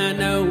 and then I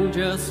know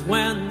just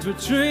when to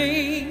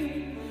dream.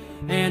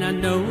 And I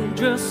know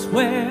just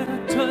where to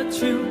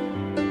touch you,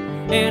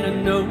 and I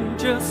know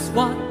just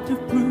what to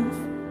prove.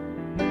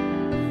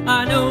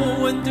 I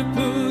know when to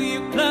pull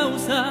you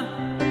closer,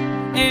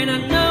 and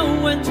I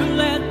know when to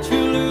let you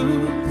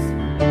loose.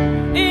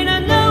 And I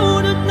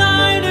know the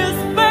night is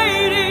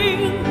fading,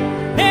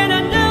 and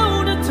I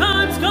know the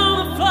time's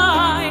gonna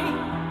fly.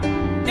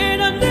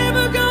 And I'm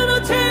never gonna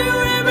tell you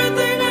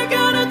everything I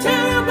gotta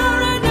tell you,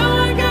 but I know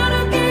I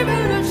gotta give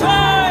it a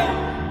try.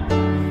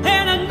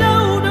 And I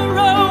know the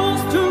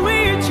roads to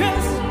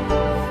riches,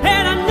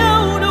 and I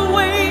know the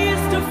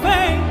ways to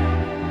fame.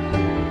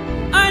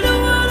 I know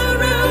how to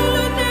rule,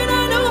 and then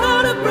I know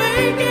how to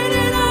break it,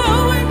 and I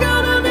always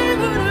gotta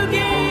live it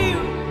again.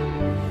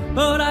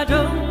 But I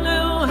don't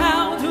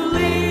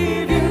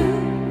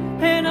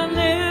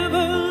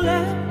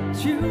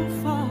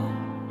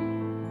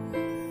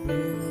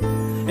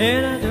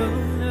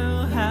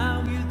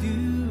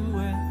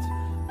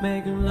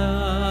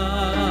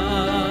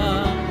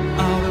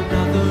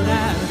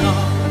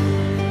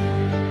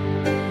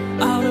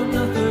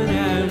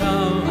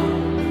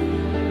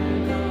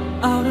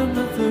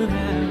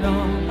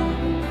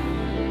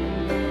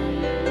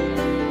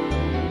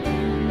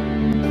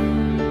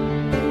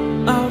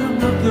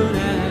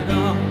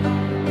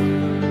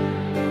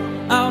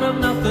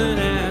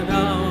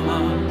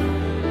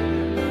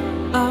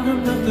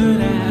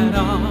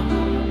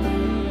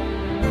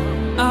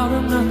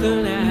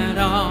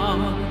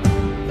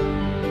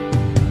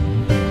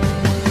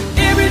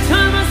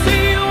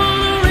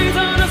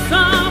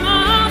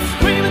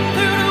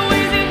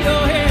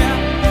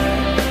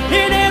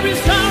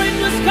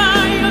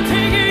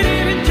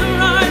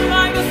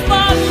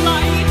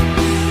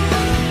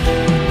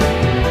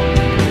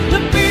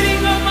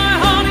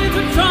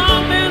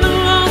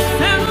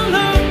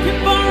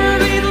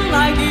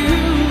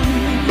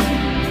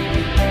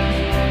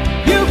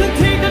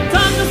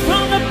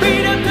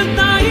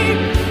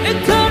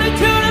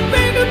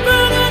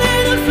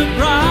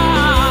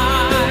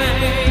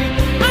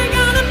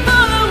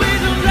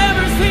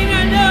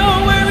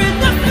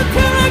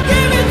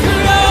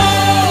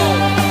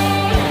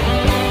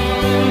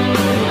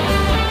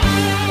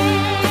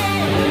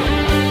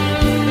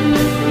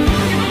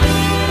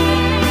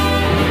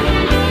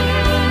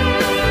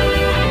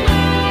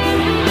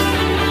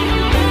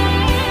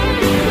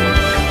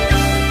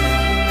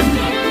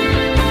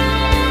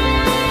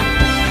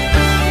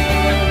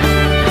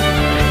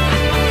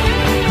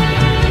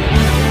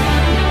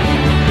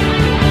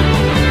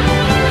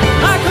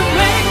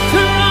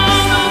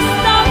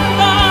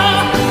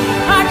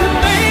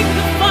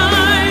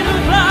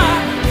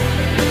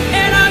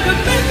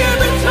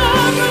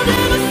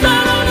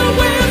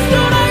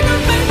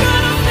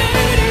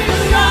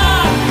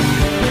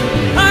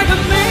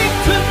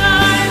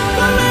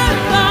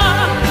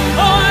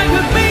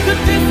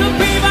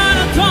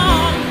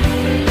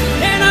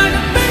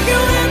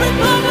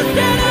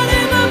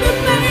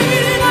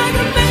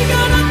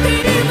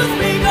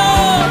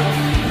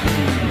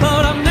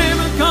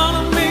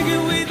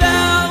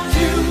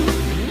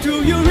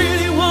you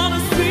really wanna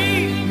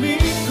see me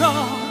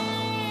cry?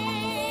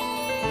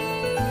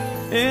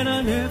 And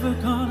I'm never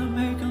gonna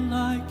make it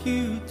like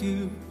you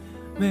do,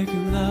 make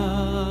you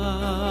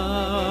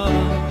love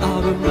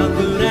out of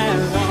nothing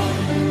at all,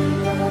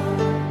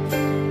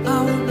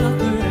 out of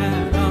nothing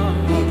at all,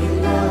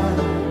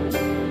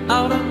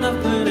 out of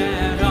nothing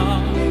at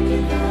all,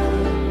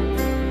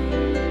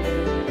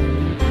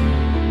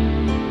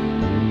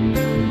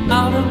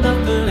 out of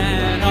nothing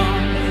at all,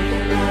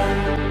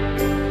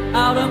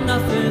 out of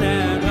nothing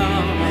at all,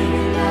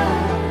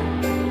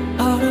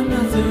 out of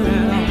nothing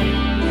at all.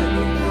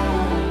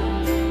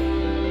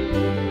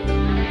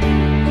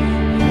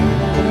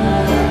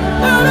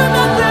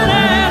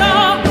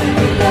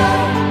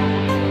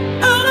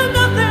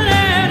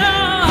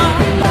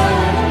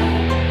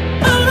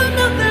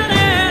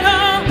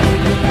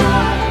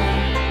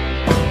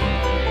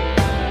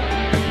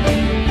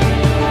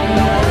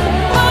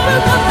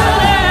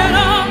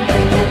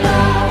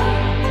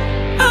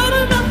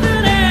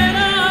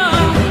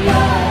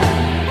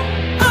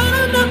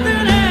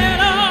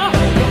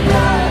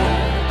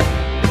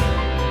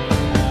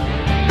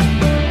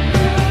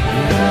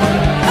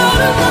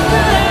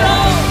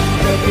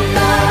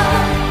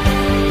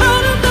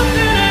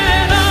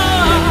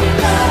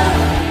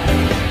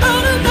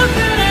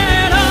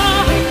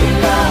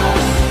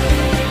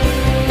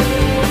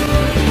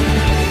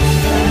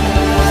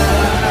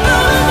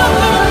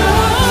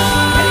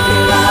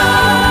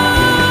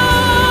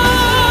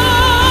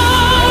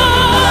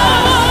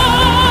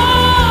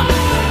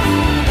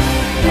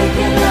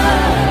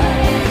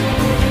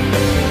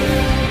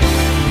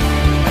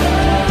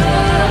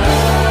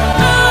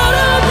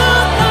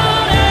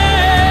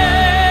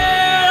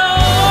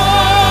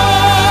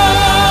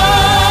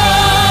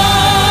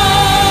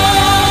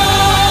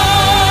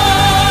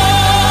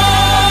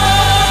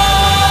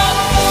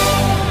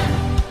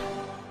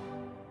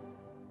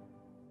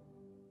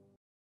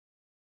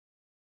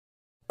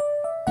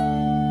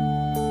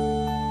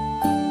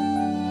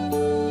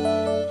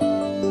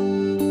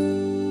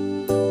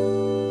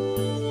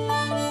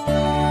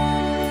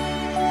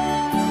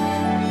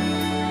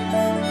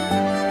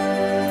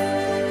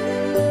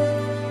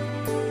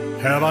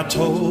 Have I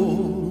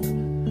told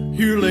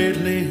you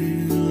lately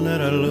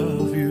that I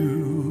love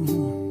you?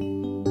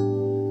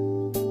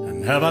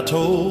 And have I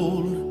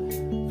told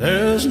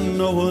there's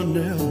no one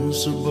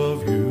else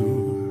above you?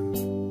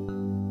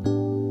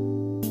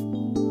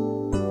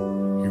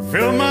 You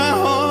fill my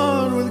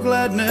heart with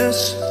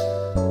gladness,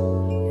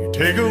 you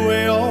take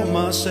away all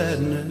my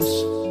sadness,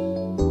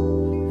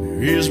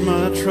 you ease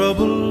my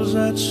troubles,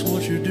 that's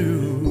what you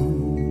do.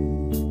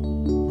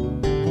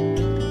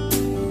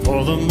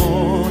 For the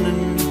morning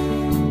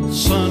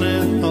sun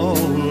in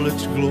all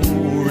its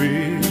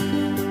glory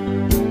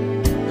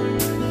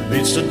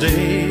meets the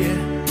day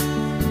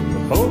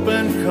with hope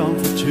and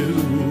comfort too.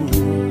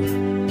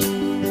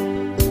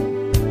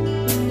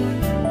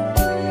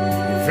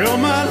 You fill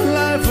my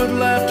life with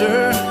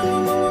laughter,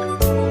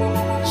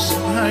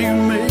 somehow you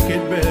make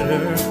it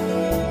better.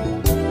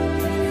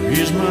 You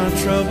ease my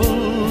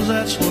troubles,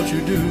 that's what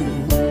you do.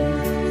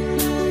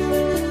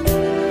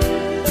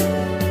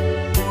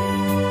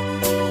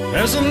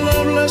 There's a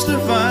love less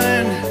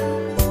defined,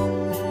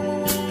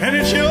 and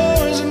it's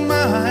yours and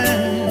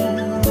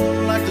mine,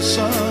 like the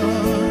sun.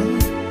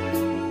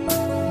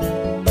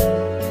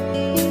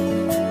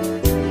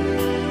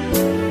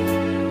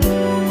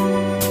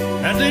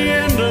 At the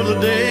end of the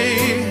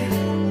day,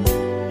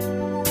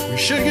 we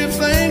should give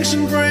thanks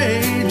and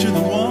pray to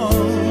the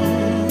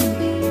one,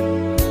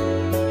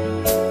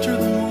 to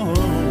the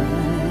one.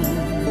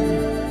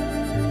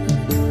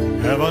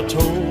 Have I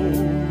told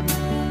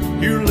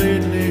you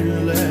lately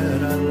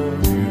that I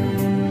love you?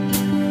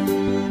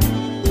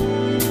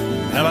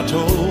 Have I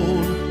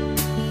told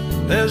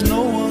there's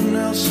no one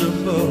else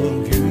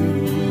above you?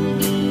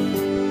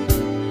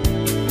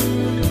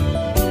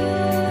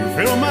 You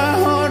fill my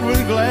heart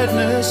with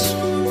gladness,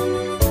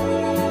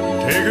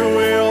 take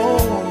away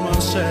all my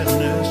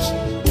sadness,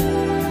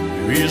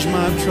 you ease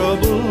my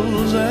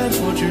troubles, that's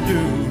what you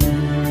do.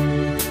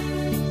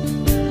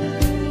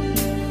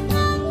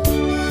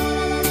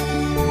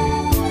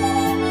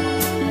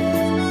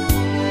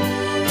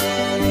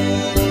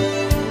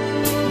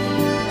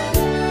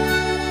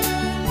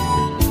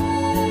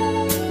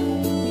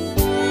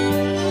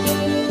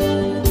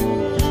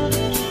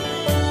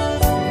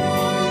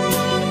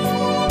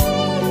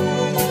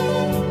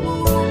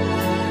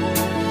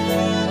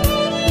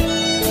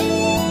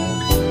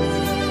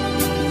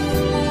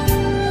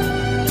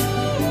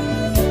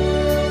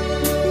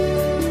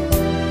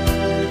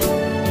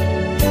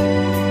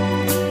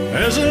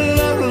 There's a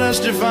love less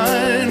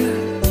defined,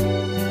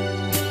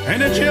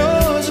 and it's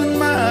yours and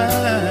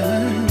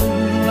mine,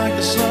 like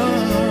the sun.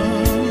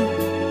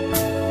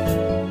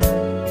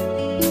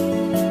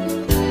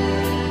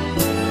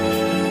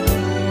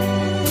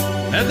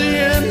 At the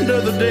end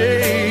of the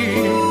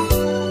day,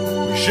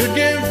 we should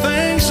give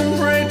thanks and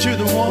pray to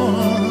the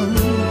one,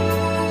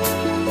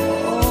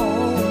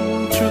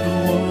 oh, to the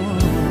one.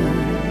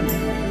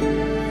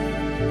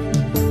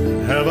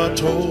 Have I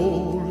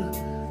told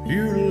you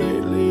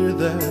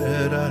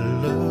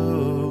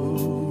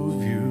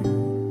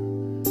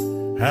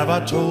Have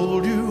I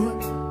told you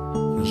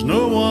there's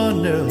no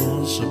one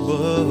else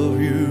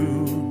above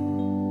you?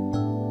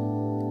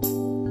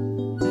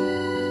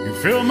 You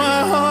fill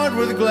my heart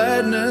with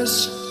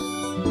gladness,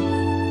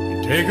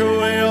 you take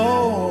away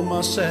all my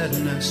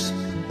sadness,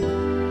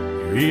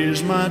 you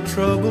ease my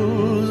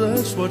troubles,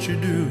 that's what you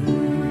do.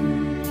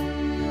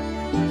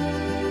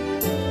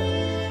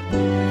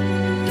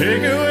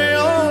 Take away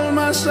all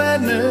my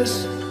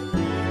sadness,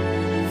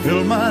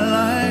 fill my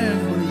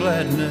life with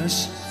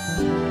gladness,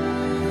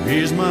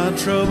 ease my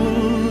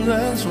troubles,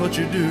 that's what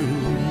you do.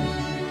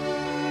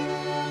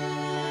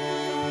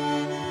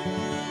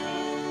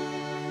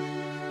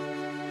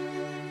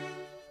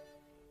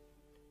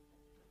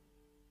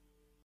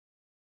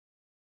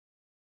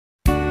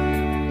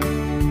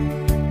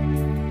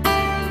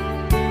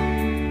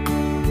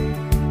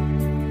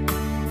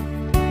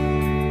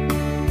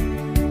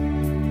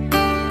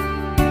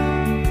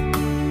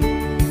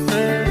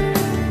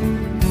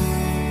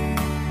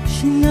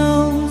 She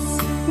knows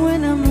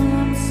when I'm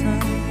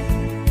lonesome,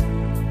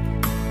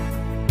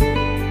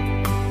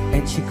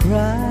 and she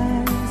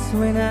cries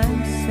when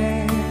I'm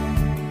sad.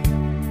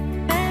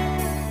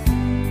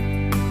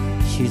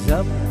 She's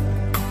up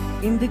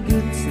in the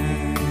good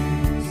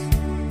times,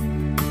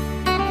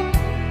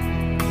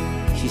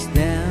 she's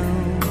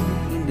down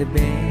in the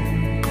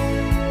bed.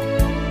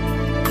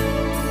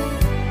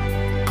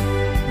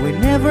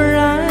 Whenever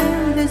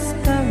I'm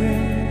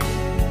discouraged,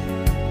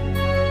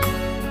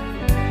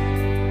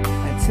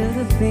 I tell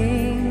the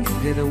things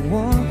that I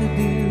want to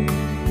do.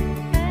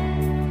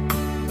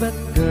 But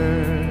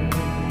girl,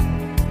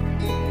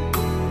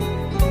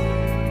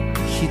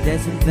 she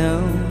doesn't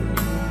know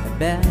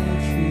about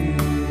you.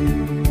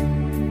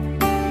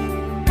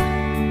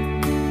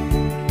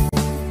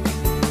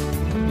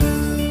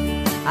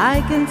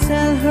 I can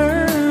tell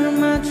her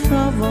my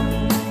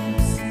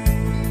troubles,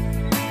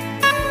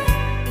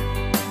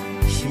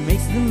 she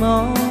makes them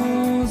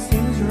all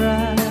seem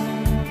right.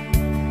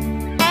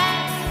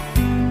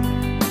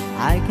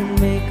 I can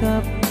make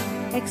up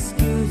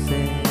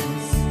excuses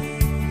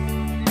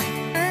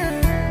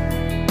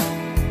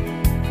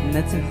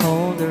not to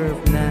hold her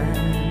up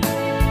now.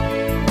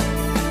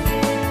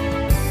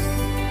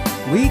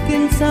 We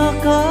can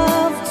talk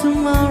of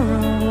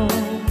tomorrow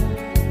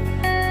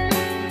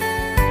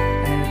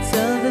and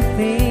tell the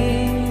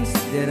things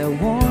that I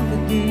want to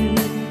do.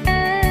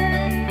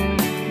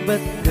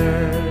 But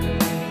girl,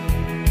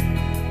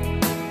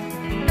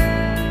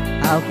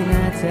 how can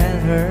I tell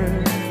her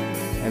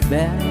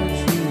about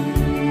you?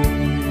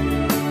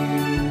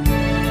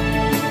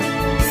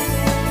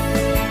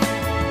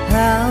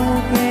 How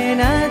can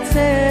I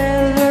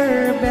tell her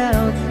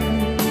about you?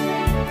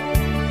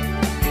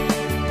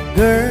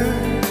 Girl,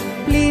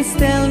 please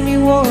tell me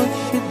what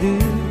you do.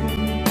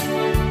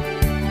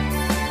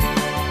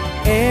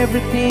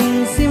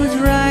 Everything seems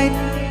right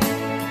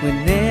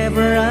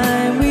whenever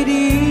I'm with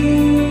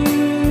you.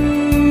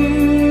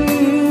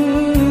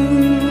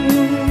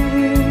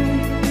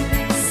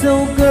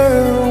 So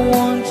girl,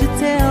 won't you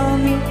tell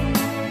me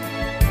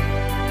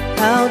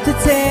how to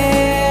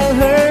tell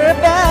her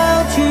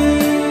about you?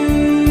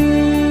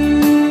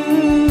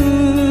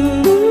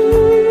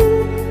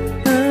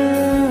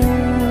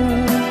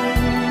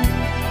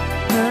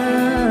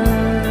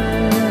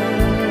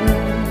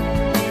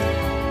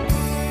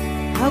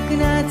 How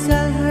can I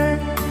tell her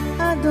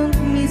I don't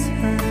miss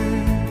her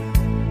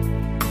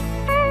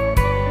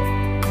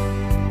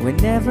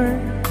whenever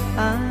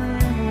I'm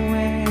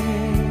away?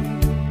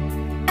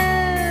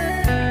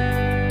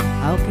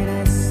 How can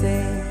I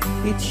say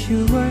it's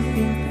you I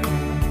think of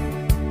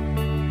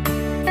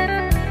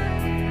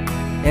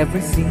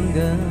every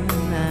single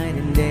night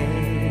and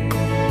day?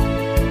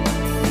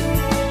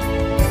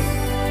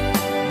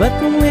 But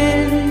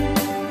when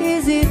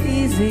is it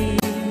easy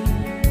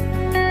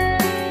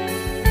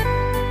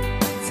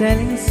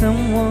telling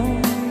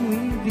someone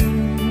with you?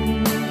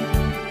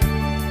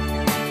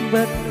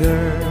 But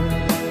girl,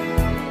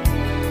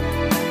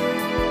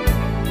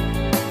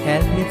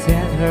 help me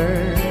tell her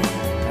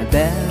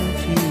about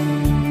you.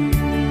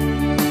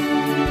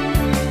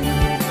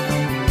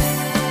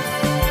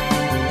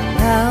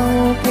 How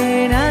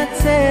can I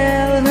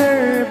tell her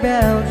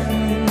about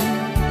you?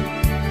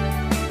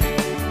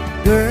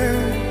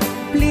 Girl,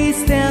 please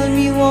tell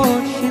me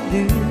what you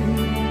do.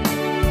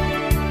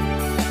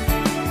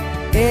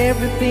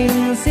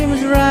 Everything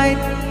seems right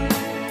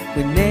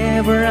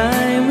whenever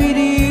I'm with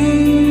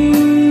you.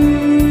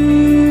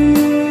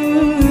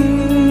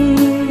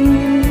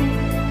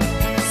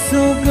 So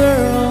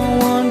girl,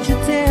 won't you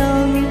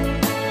tell me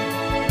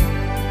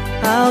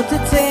how to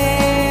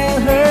tell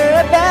her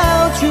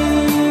about you?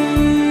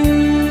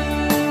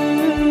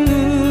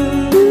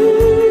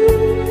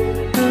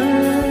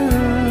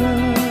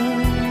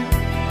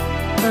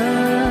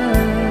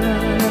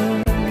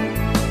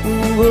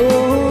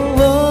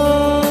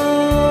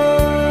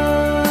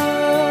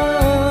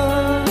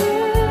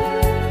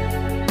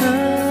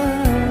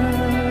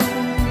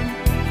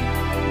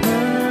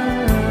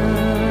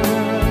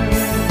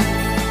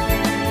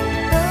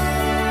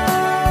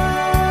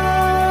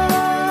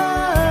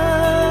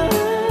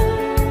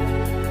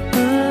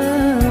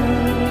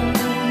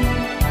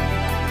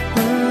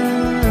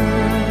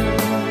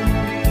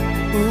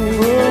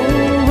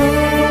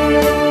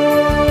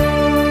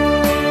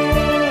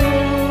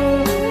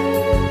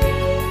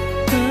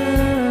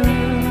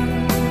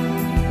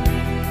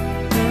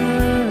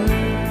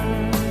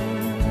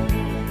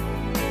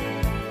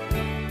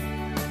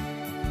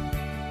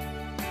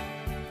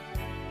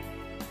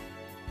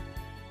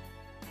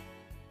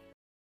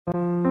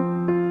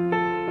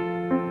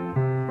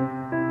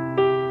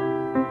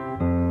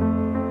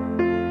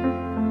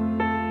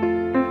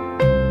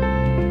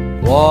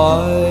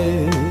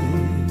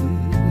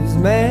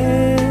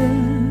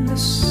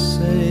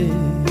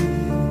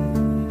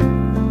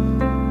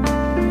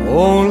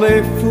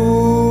 only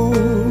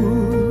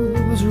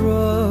fools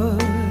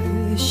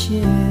rush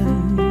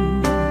in,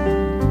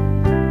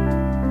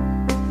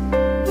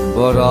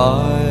 but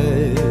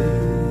I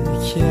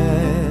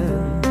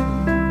can't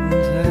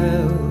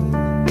help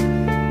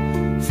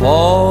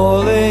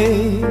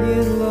falling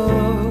in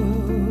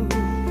love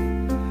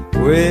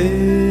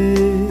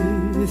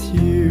with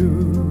you.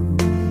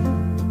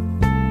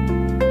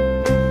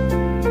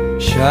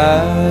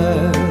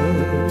 Shall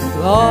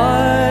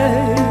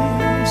I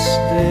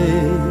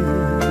stay?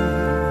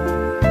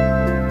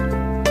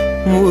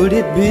 Would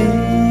it be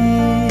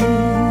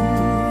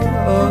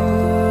a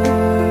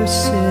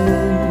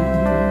sin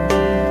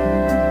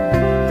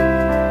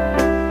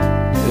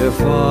if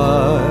I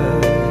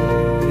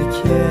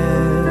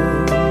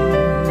can't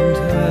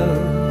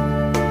help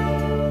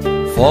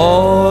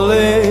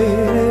falling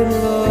in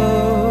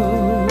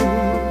love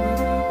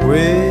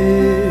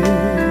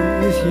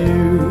with you?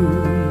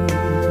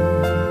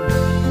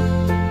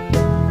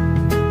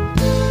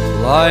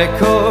 Like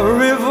a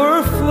river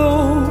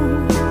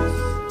flows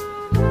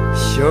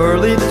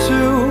surely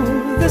to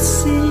the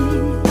sea,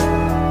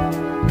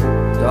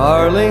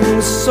 darling,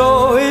 so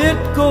it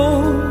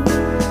goes.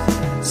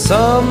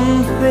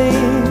 Some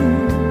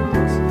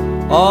things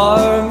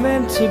are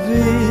meant to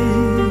be.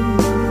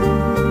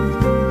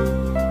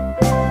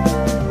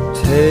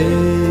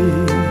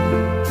 Take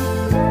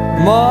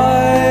my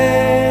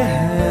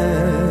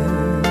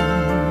hand,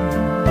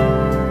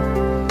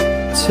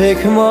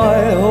 take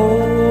my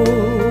whole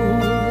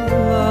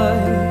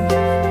life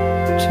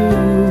too.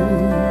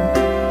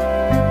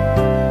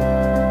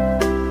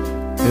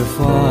 If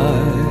I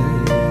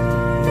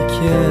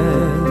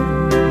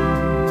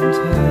can't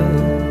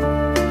help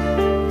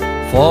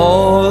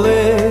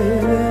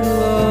falling in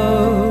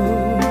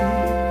love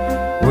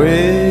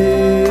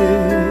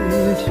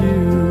with you.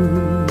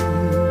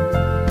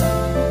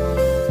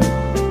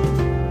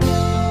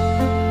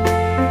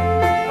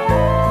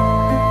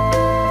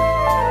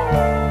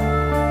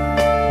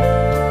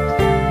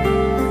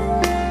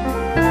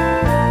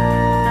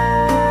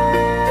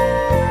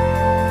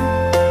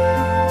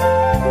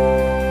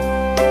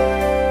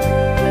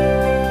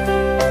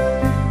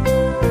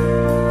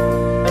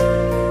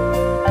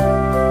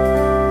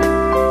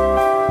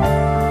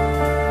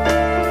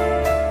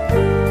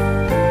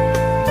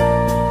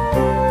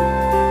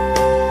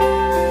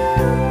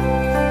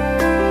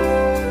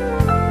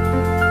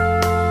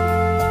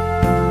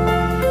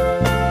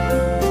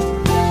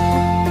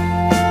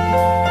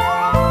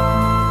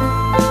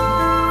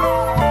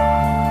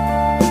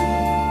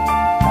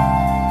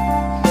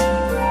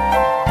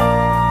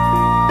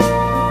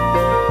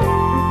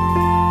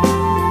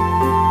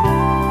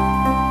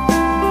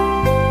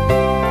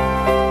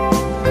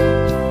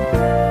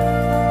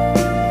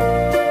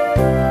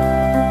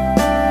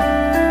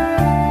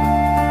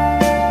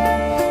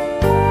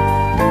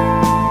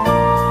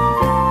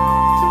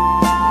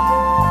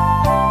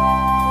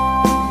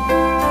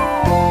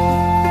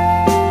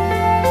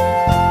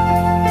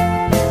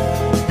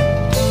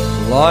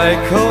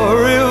 Like a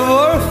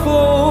river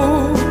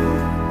flows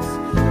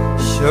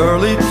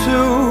surely to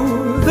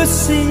the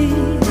sea,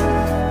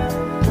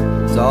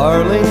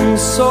 darling,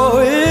 so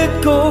it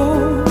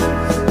goes.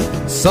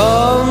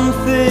 Some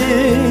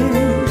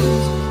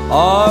things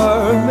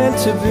are meant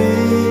to be.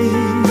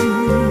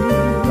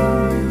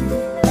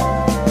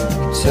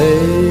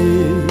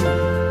 Take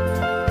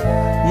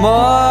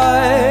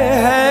my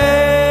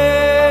hand,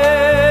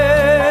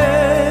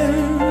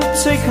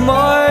 take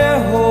my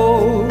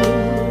whole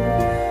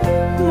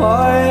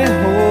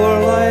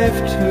life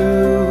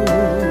too.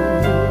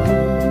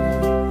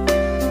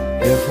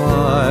 If I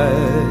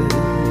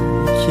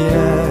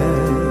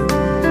can't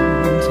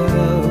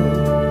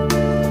help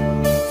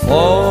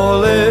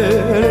falling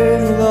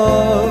in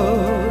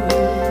love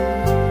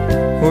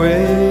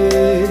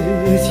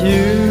with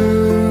you,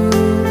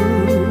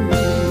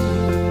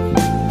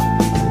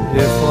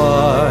 if I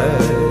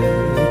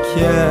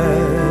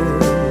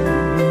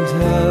can't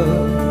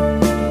help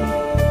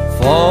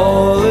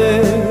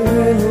falling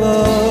in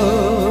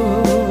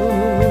love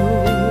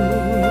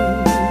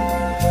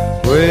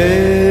with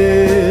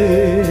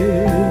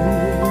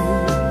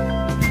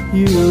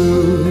you.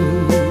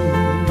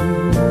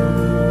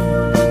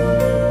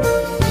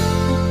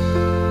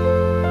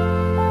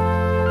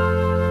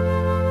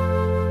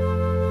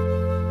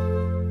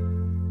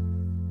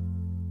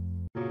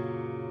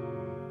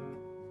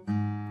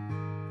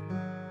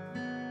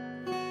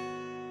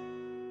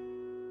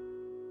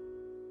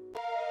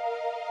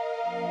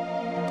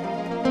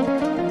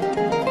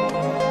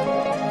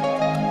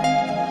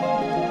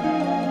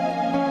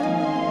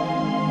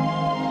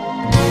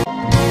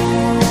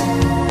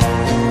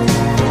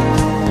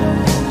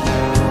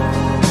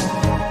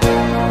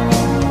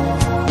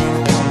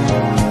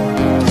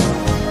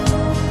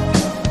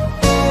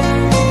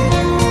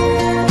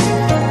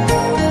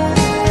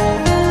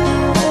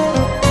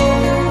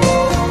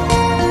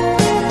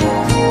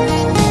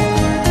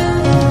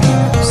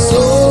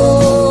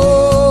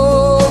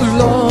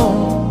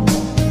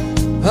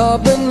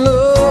 I've been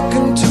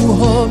looking too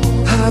hard,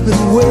 I've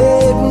been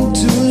waiting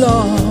too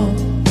long.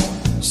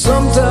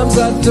 Sometimes I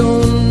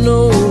don't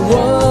know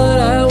what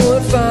I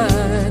would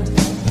find.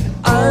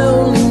 I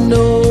only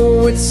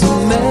know it's a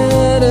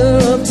matter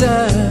of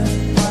time.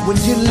 When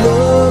you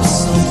love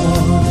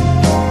someone,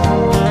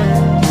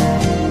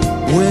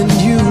 when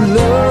you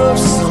love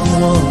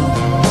someone,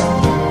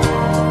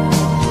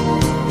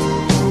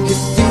 it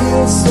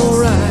feels so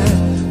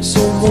right,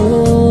 so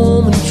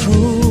warm and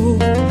true.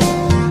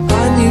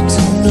 I need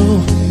to know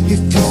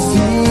if you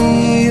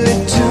feel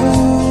it too.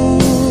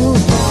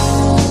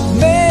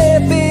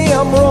 Maybe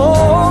I'm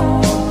wrong.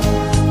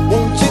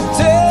 Won't you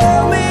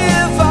tell me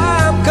if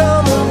I'm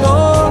coming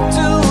on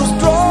too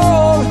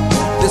strong?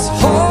 This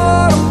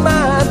heart of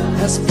mine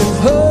has been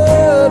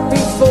hurt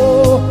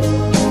before.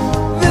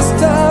 This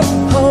time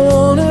I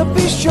wanna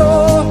be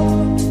sure.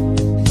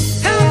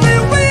 I've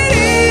been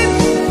waiting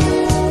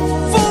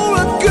for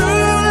a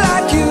girl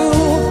like you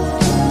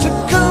to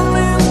come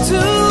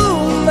into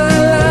my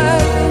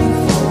life.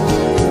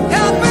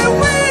 I've been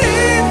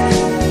waiting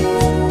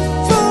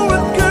for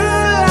a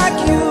girl like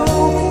you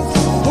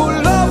who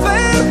love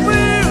and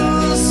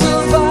will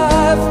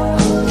survive.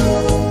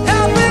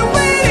 I've been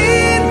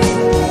waiting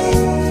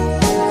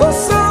for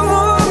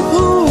someone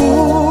who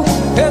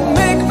can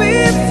make me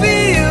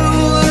feel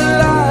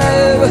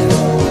alive.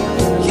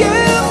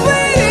 Yeah,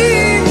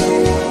 waiting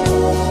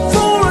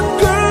for a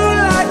girl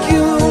like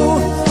you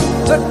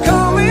to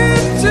come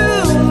into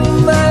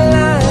my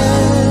life.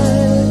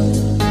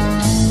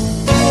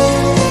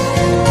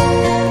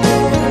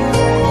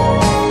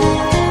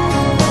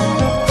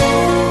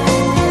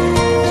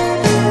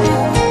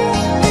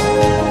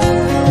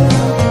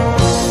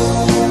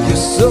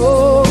 You're so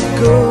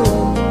good.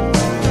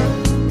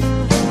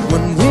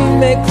 When we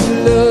make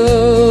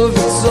love,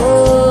 it's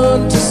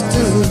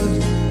understood.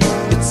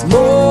 It's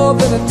more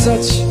than a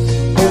touch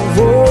of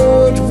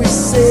what we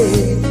say.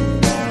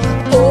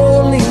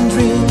 Only in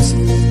dreams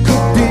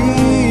could be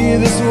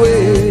this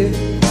way.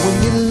 When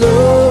you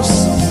love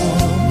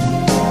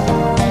someone,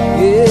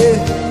 yeah,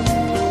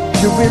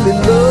 you really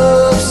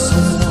love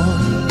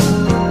someone.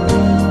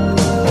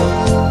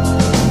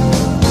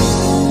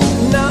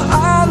 Now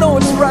I know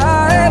it's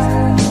right.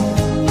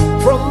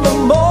 From the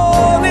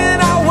morning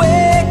I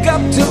wake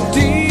up till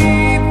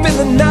deep in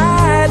the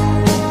night,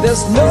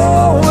 there's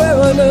nowhere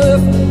on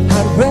earth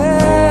I'd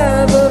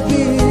rather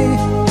be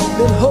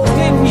than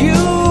holding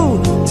you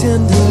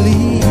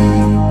tenderly.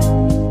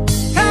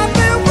 I've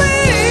been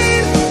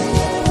waiting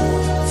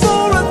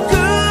for a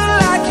girl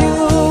like you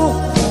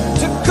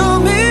to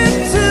come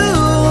into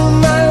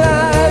my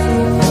life.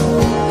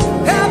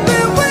 I've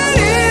been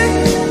waiting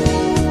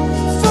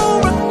for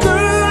a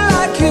girl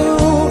like you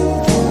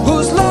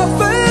whose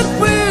love and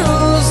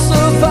will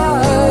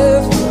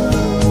survive.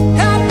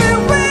 I've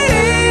been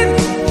waiting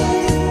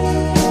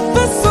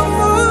for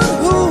someone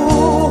who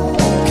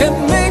can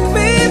make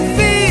me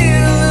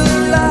feel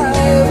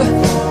alive.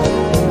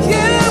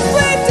 Yeah,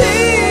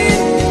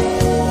 waiting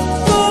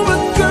for a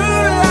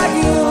girl like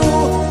you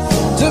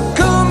to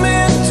come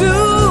into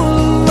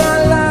my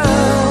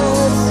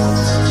life.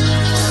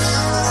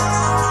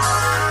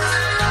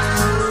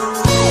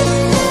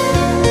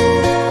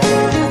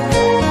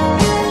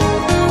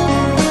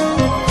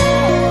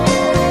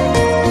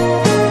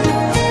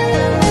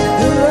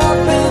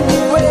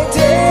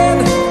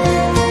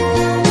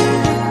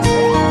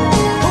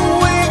 I've been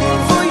waiting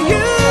for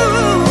you.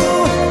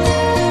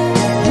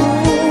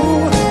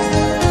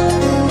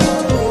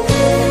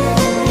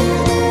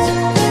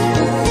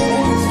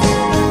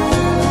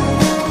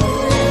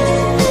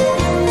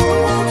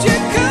 Won't you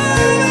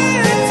come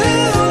into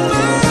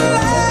my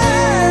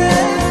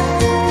life?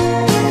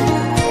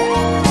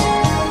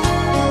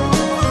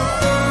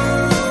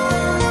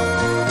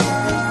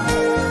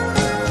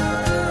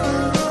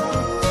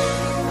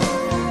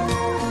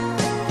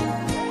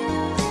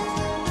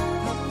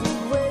 I've been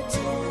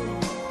waiting.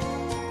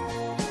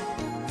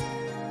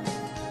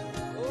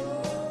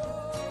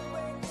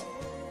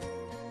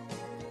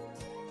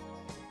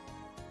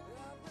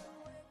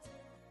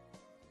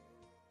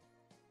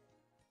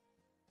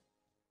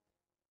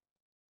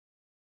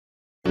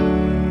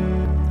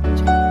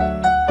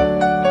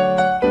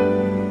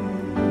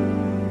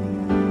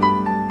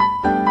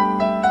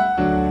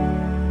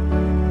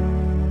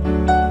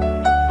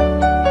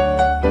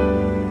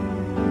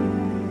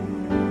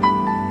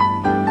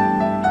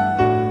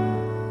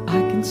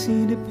 I can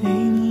see the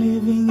pain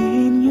living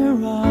in your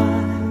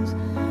eyes,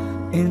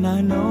 and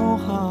I know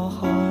how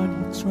hard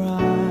you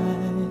try.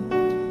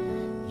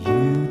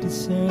 You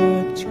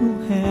deserve to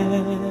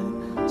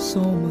have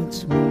so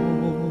much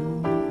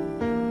more.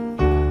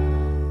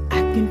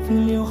 I can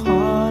feel your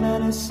heart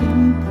and I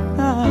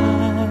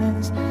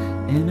sympathize,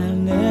 and I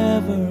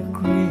never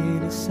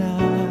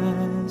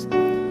criticize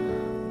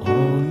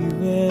all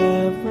you've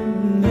ever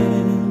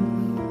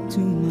meant to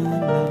my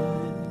life.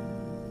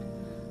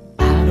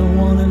 I don't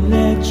wanna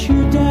let you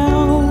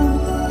down,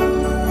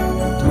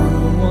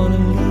 don't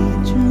wanna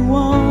lead you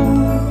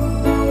on.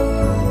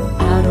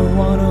 I don't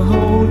wanna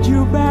hold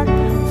you back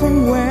from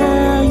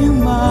where you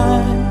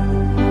might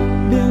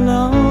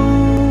belong.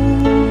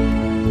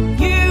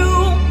 You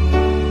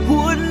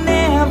would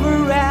never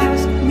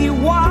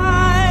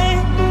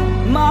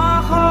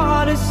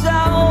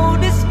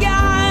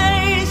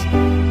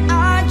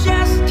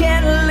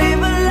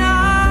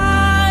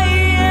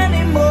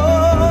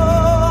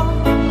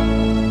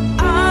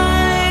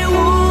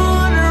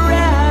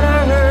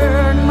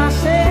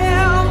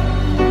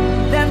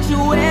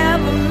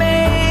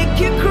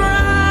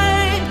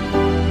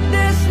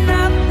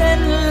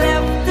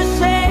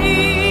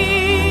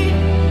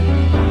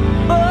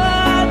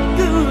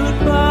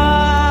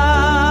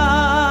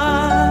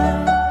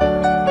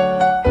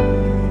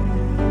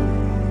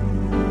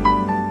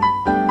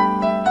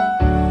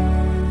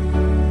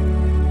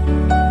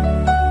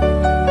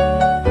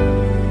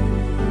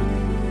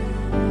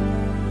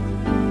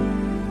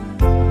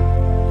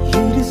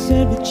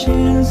said the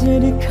chance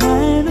any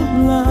kind of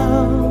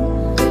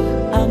love,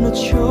 I'm not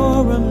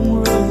sure I'm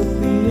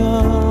worthy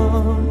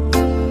of.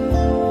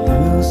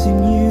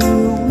 Losing you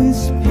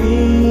is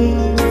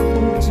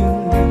painful to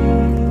me.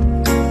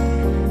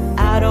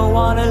 I don't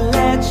wanna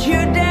let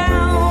you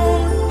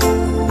down,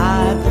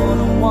 I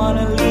don't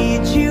wanna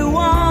lead you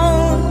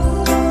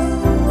on,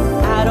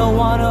 I don't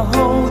wanna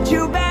hold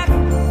you back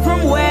from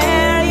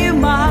where you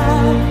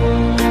might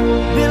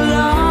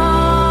belong.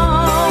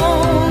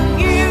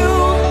 You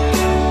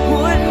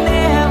would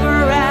never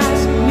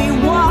ask me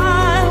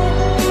why,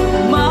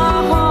 my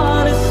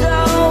heart is so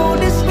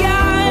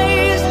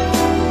disguised,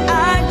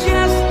 I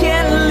just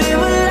can't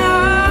live a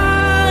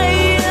lie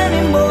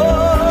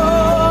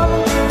anymore.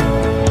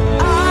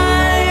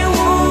 I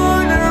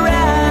would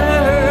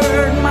rather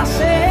hurt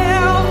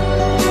myself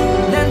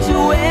than to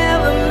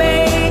ever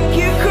make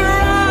you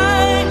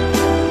cry.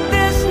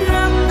 There's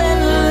nothing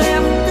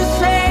left to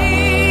say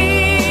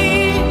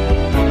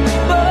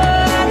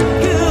but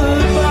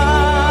goodbye.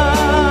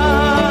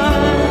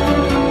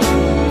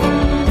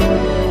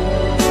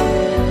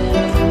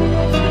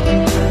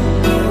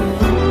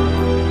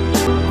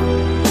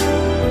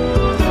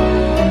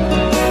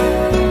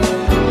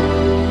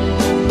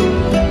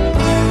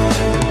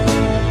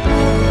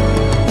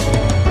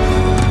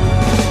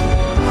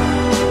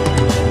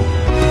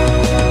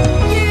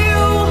 You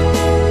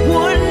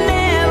would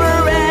never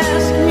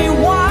ask me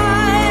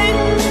why,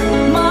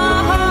 my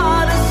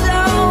heart is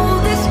so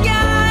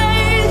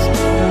disguised,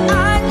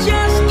 I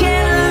just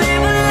can't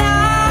live a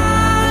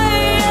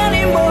lie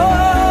anymore.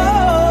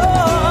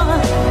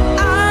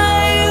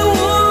 I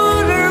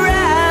would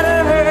rather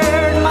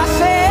hurt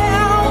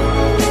myself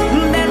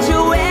than to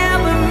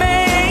ever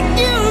make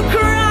you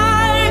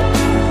cry.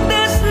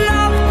 There's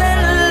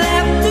nothing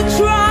left to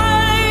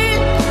try,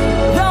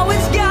 though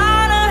it's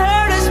gonna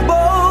hurt us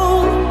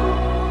both.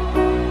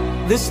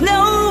 There's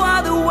no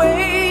other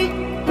way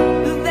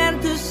than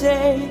to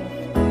say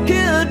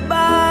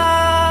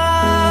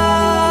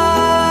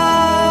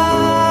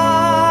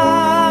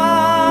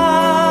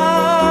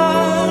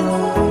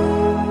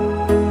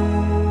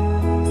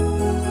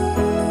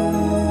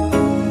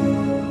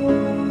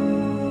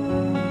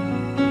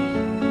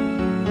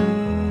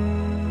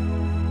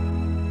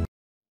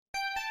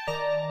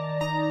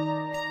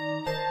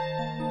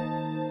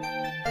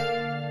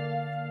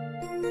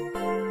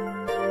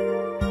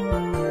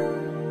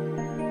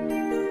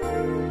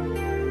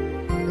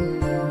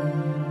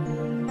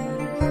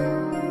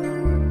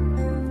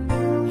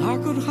I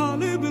could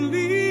hardly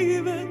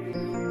believe it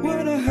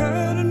when I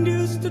heard the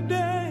news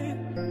today.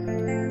 I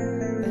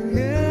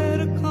had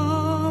to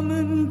come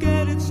and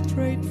get it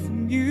straight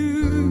from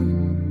you.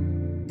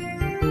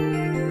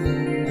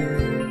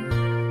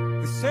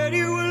 They said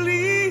you were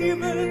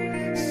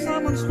leaving,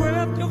 someone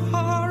swept your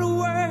heart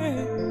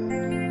away.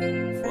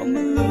 From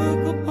the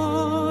look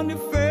upon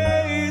your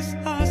face,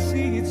 I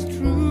see it's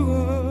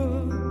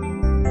true.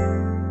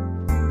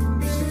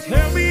 So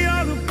tell me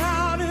all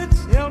about it,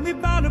 tell me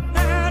about the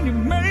plan you're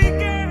making.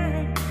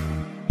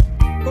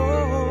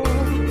 Oh,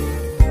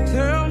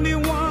 tell me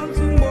once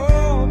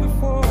more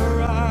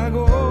before I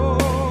go.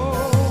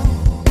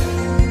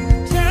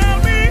 Tell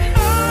me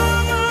how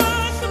am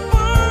I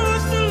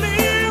supposed to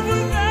live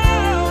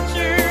without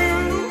you?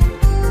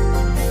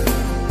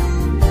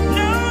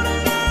 No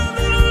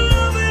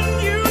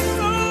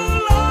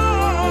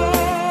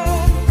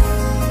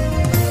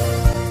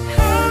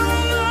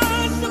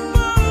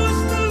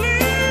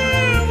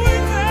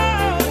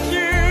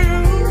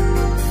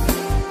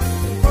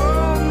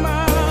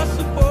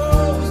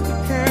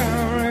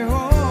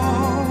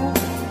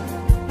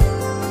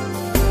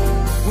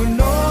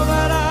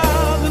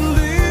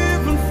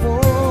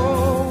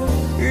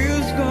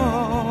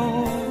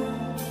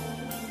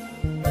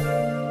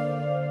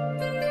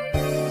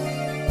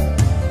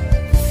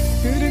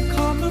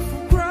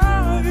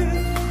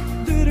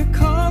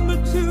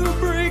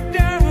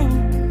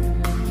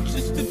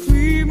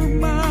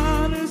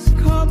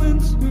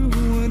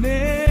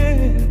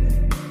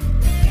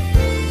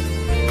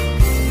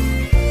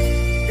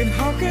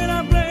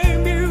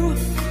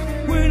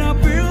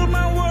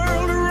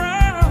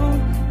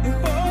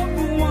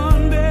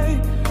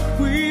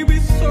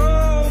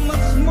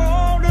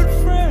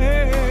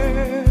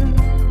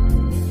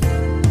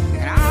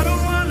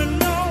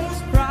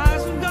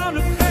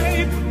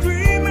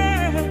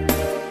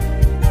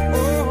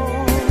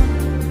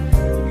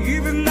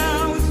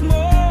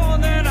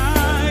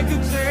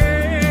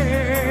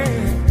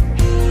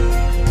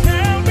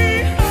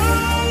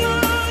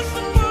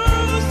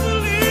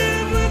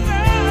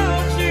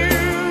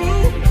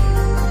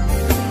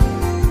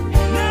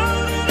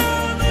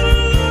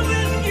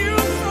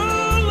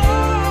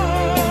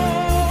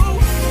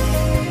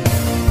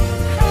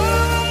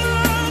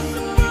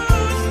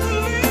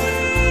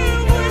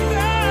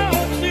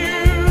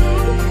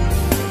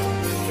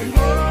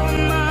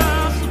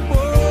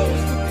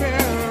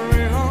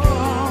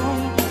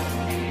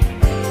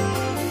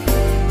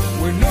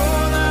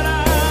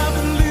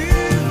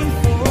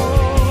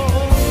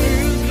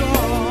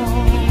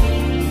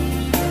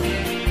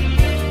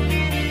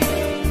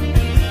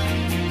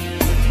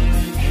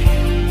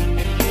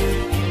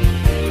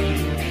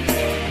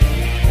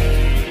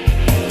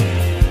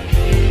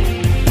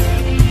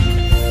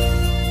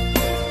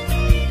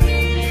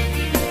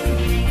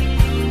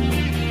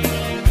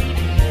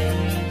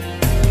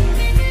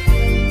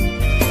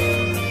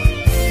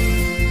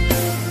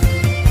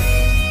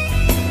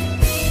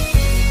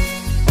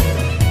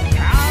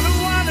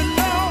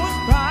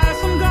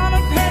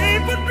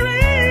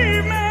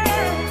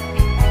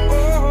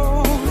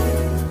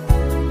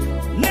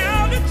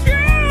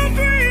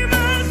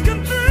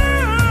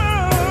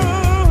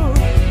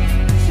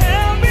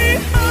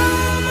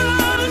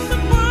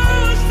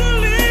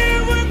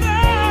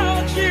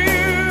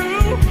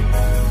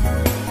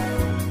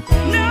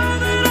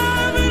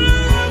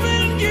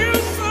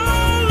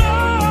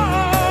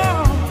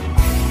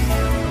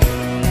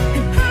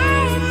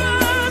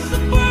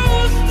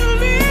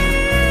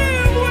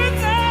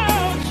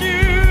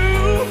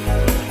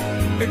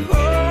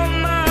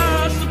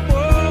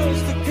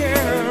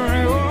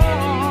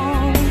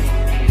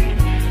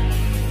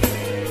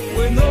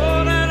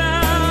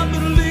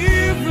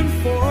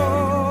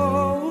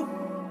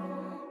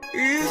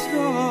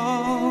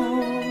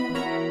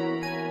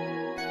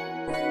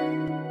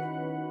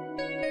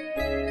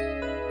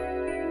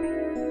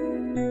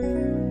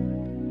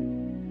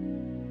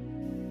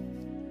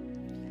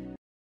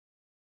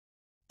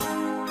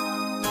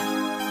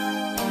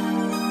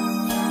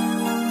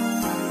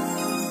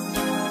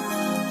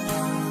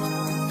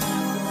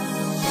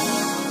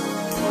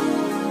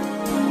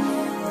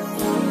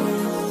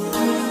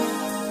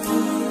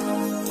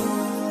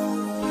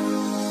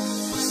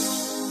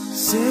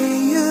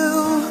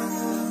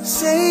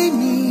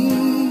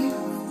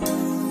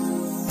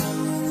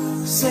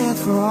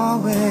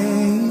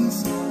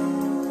always.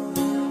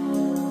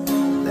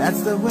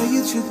 That's the way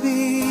it should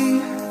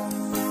be.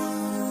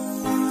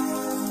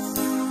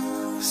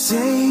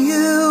 Say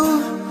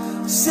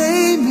you,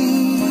 say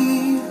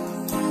me,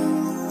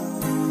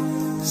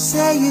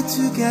 say it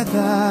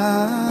together,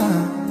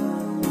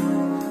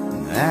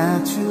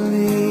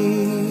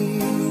 naturally.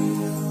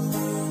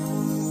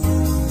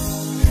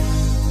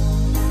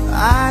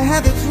 I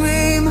had a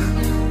dream,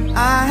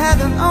 I had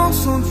an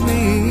awesome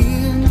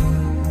dream.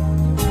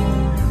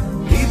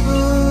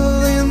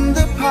 People in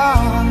the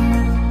park,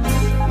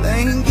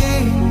 playing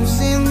games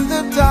in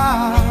the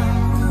dark.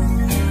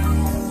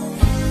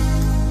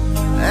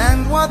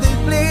 And what they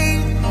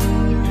played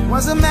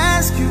was a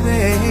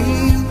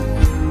masquerade.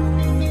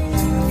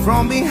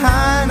 From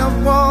behind the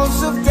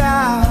walls of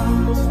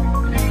doubt,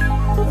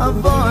 a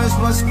voice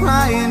was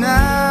crying out.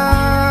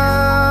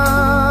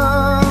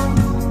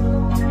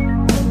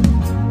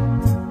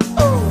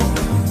 Oh.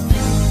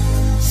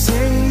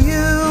 Say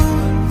you,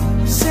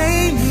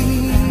 say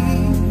me,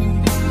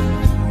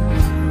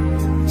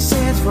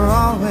 say it for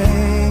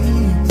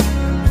always.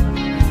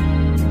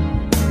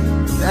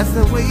 That's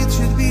the way it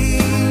should be.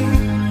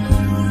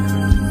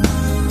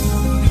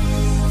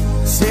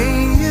 Say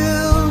you,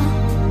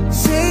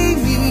 say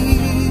me,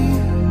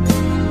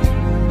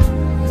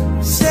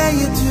 say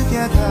it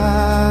together,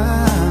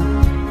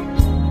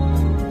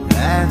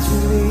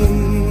 naturally.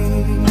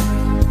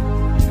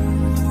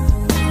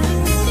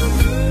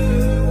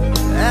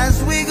 As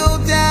we go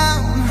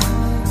down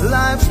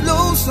life's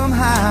lonesome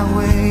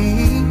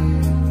highway,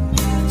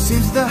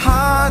 seems the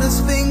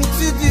hardest thing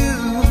to do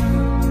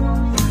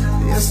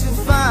is to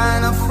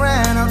find a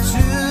friend or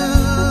two.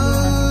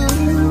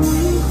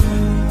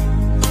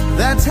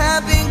 That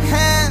helping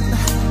hand,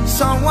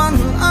 someone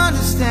who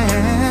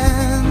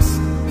understands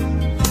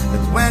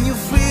that when you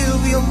feel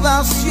you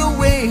lost your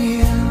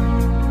way,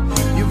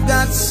 you've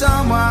got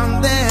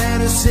someone there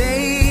to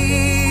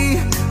say,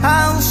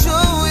 I'll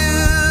show you.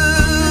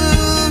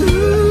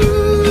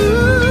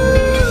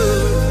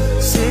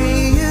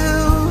 Say you,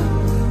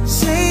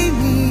 say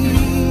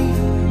me,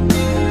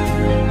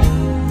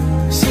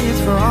 say it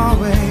for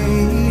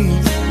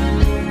always.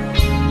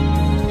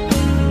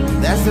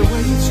 That's the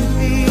way it should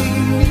be.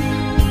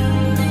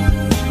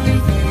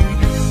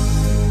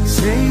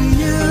 Say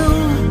you,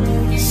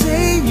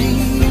 say me,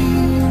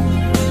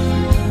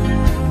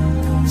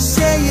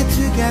 say it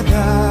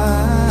together,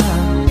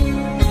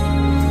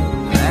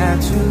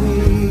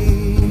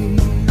 naturally.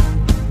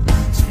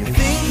 So you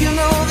think you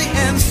know the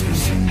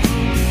answers?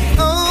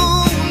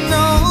 Oh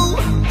no,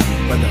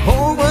 but the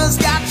whole world's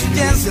got you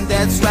dancing.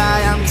 That's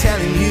why I'm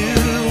telling you,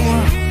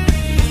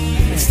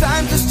 it's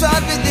time to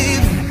start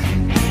believing.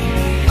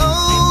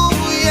 Oh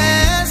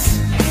yes,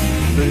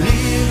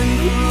 believe in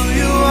who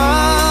you are.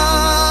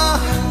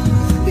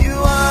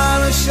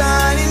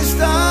 Shining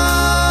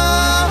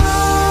star.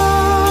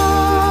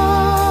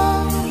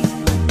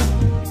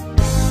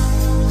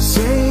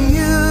 Say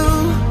you,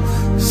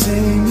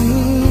 say me,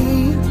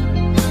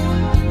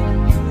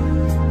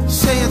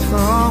 say it for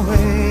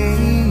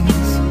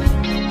always.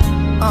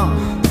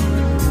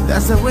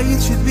 That's the way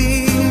it should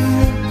be.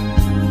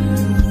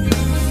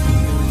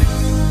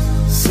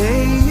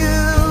 Say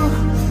you,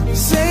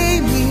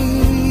 say me,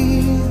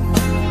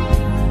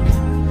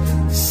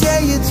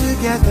 say it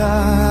together,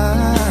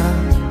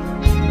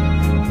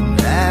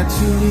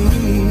 naturally.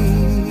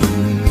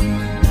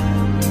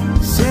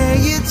 Say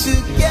it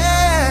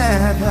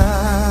together,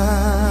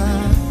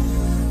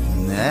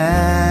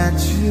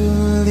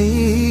 naturally.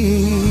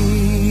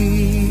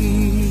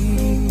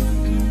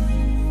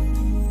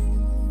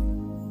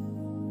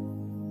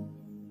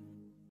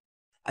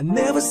 I've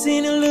never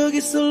seen you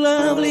looking so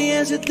lovely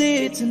as you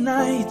did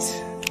tonight.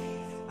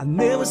 I've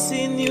never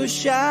seen you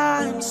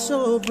shine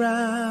so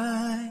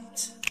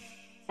bright.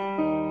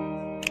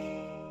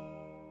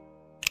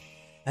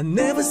 I've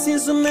never seen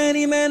so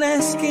many men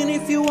asking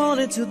if you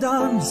wanted to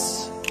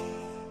dance.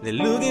 They're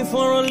looking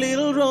for a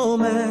little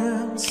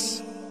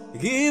romance,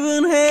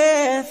 given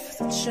half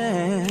the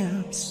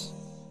chance.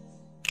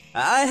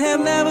 I have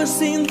never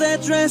seen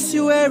that dress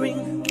you're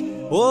wearing,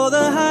 or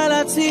the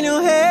highlights in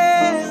your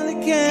hair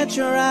that catch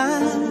your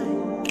eye.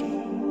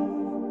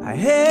 I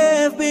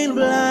have been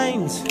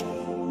blind,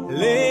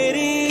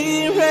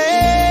 Lady Red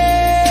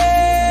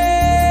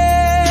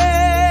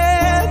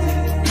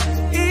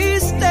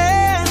is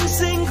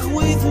dancing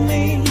with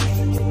me.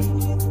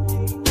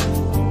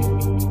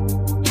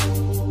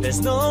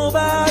 There's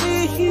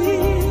nobody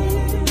here.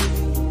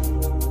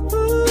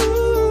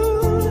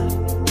 Ooh,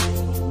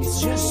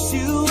 it's just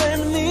you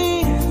and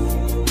me.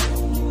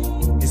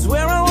 It's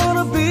where I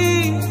wanna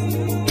be.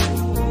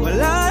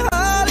 Well, I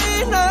hardly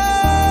know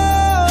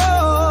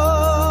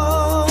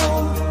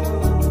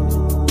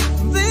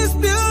this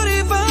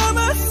beauty by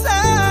my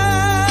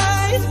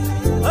side.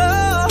 Oh,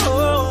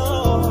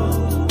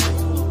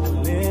 I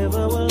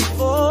never will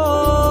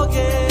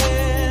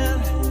forget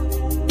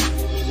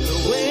the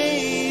way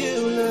you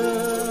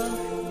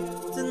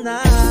look tonight.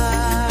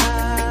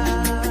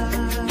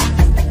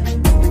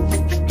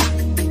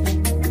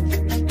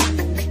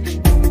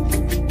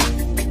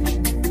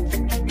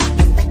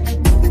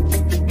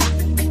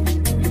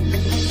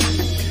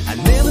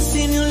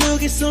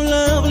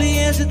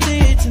 as you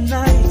did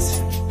tonight.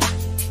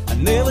 I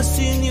never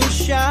seen you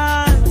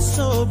shine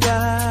so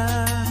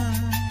bright.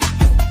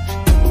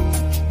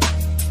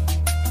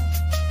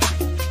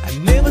 I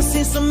never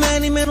seen so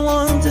many men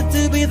wanted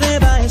to be there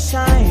by your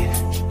side.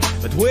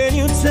 But when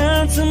you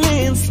turned to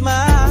me and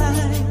smiled,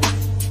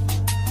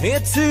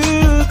 it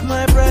took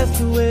my breath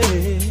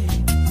away.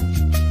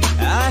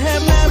 I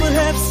have never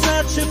had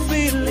such a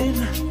feeling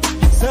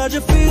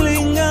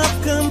of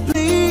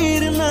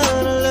complete and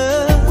utter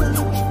love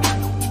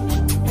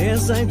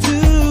as I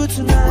do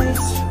tonight.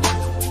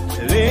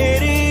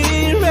 Let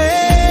it rain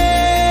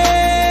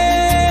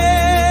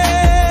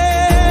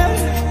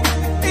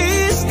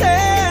is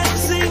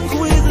dancing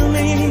with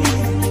me,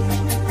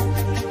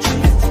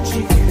 cheek to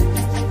cheek.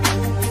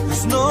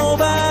 There's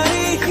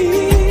nobody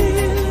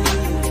here.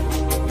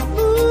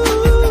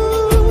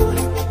 Ooh,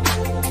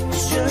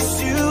 it's just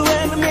you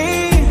and me.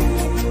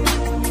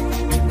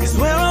 It's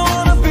where I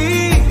wanna be.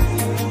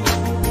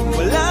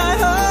 Well, I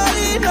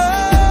already know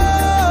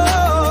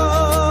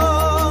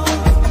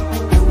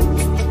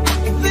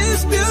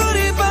this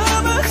beauty by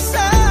my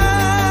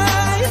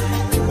side.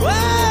 Whoa,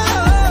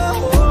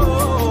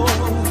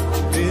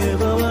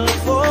 never will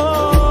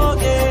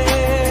forget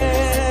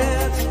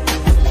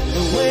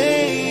the way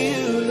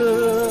you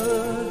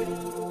look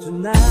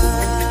tonight.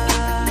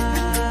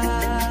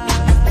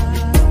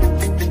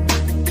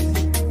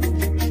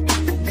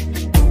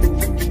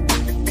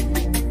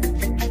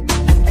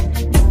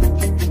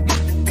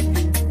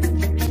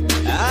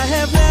 I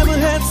have never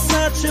had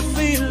such a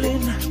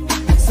feeling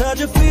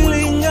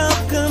of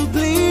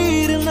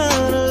complete and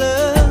utter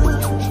love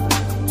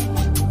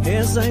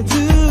as I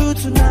do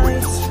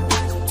tonight.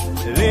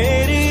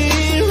 Let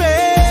it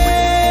rain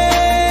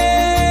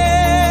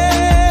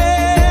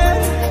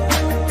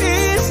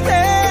is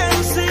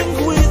dancing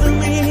with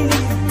me.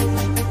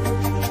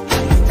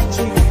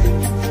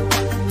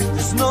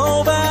 There's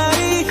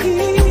nobody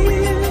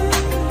here.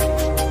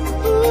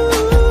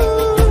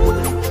 Ooh,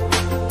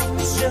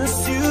 it's just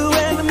you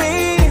and me.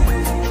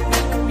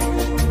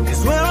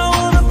 It's where I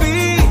wanna be.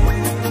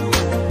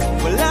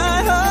 Well, I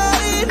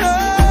already know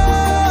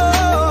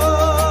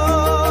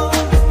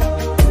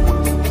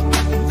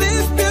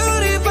this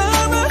beauty by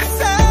my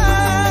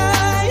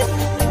side.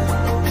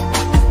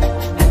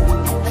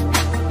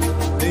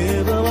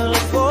 Never will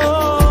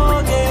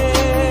forget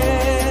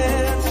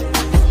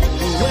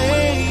the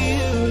way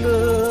you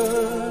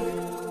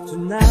look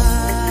tonight.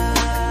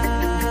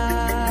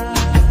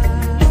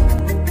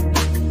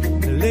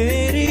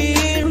 Let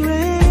it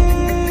rain,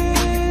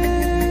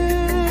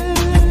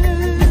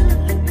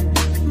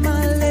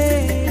 my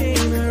lady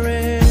in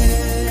red.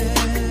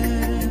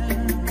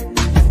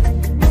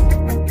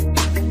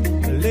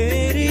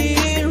 Let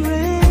it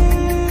rain,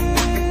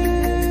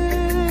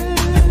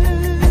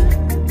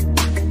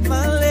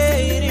 my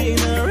lady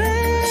in red.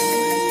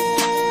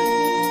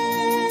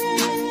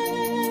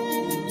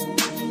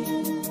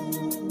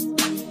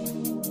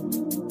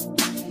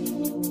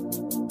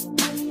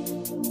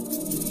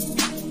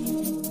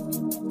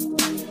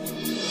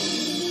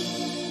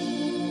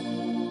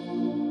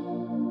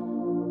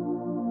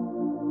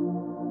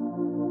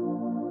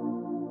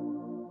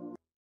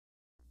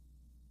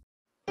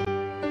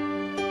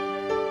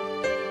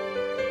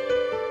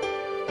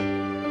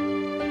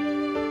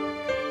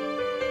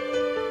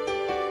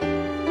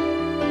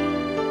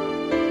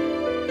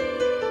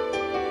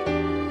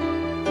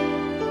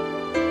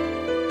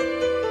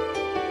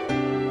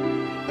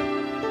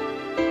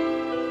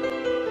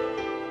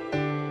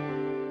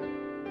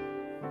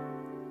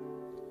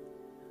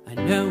 I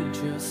know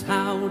just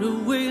how to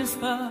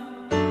whisper,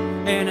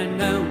 and I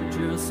know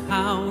just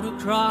how to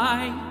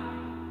cry.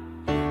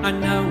 I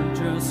know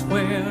just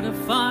where to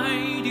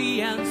find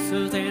the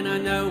answers, and I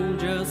know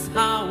just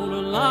how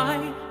to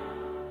lie.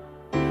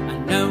 I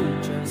know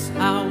just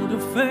how to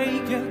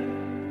fake it,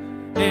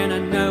 and I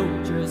know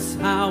just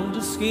how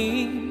to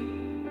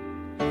scheme.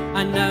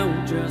 I know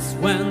just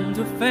when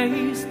to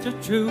face the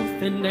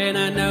truth, and then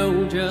I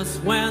know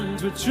just when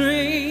to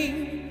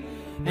dream.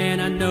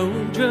 And I know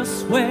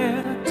just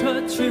where to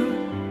touch you,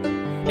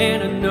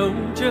 and I know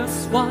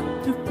just what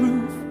to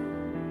prove.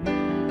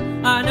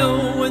 I know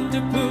when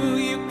to pull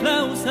you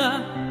closer,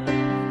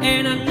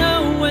 and I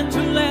know when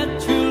to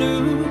let you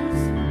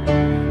loose.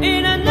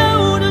 And I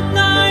know the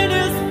night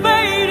is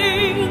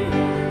fading,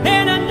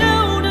 and I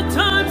know the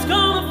time's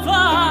gonna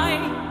fly.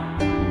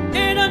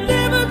 And I'm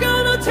never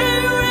gonna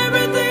tell you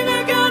everything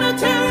I gotta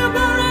tell you,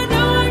 but I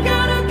know I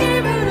gotta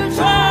give it a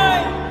try.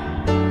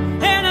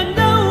 And I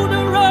know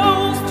the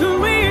roads to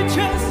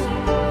riches,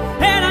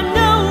 and I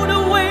know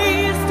the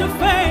ways to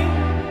fame.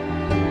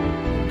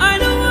 I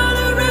know how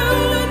to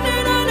rule, and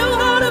then I know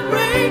how to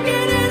break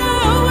it, and I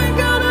always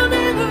gotta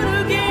live it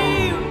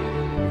again.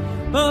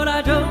 But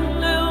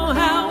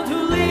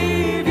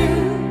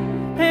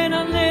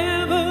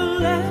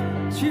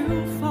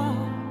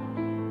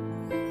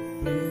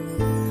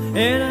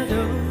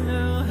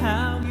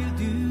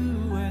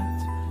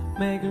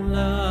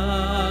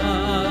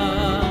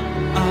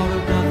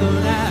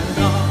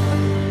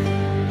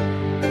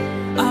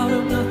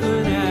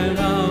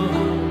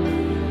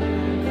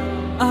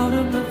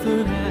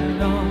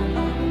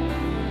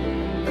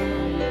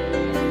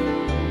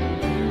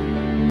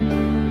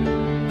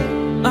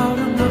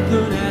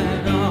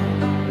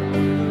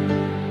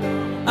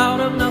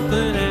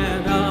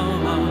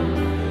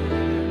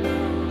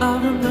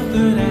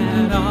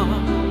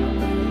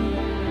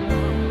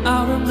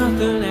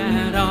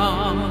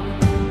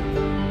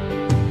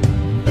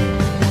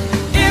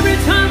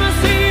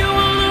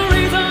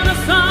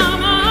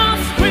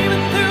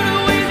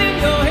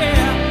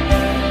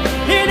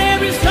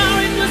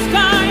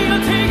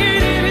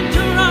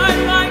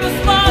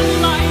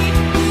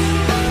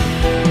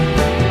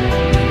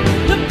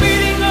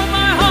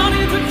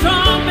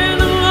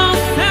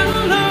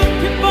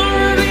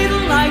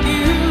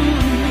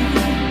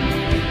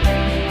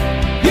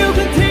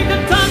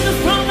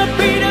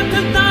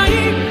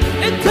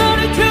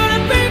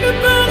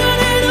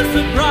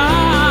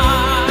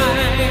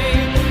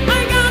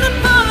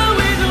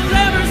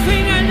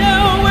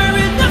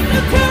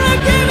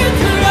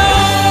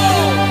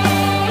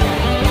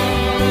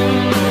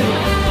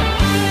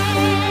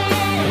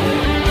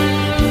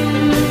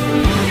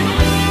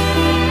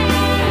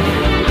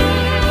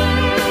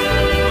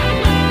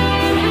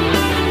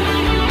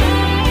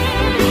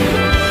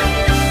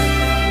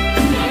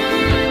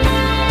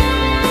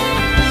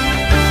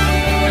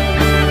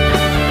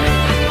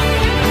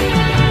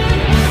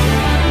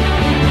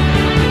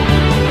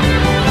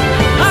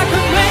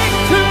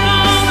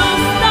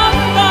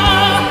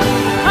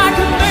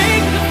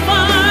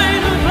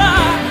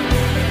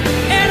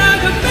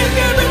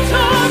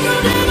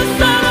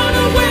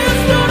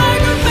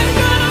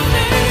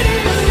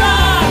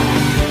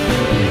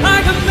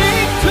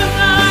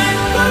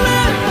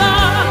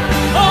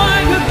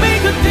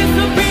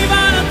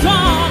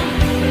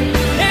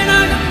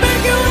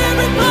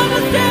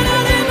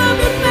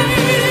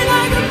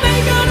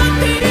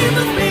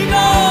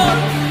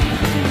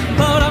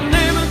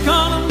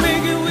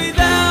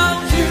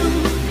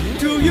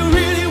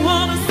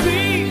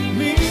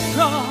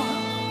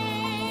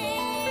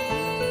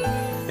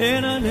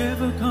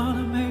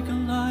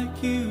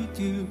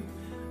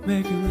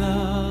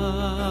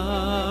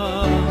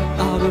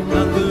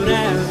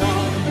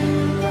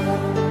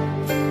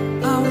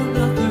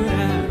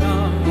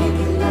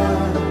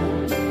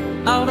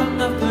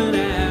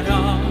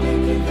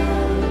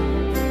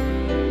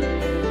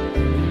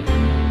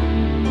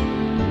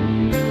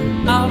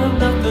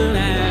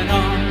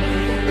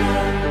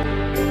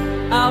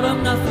out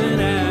of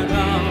nothing at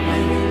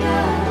all.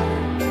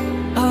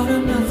 Out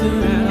of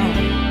nothing at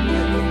all.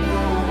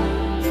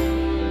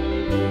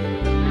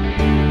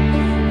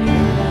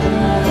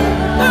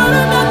 Out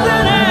of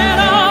nothing at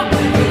all.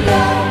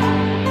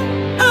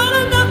 Out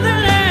of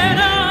nothing at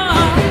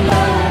all.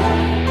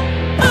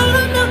 Out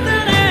of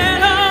nothing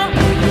at all.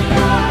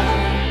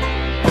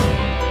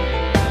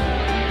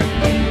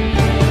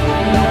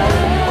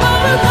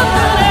 Out of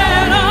nothing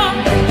at all.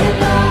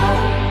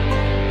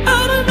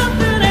 Out of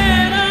nothing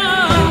at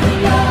all.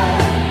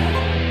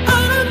 Out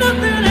of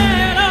nothing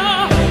at all.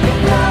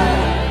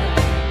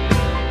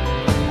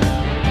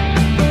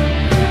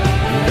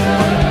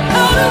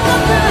 Out of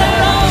nothing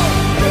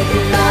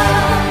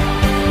at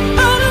all.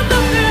 Out of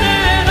nothing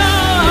at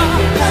all.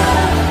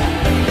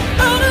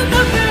 Out of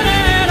nothing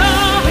at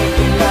all.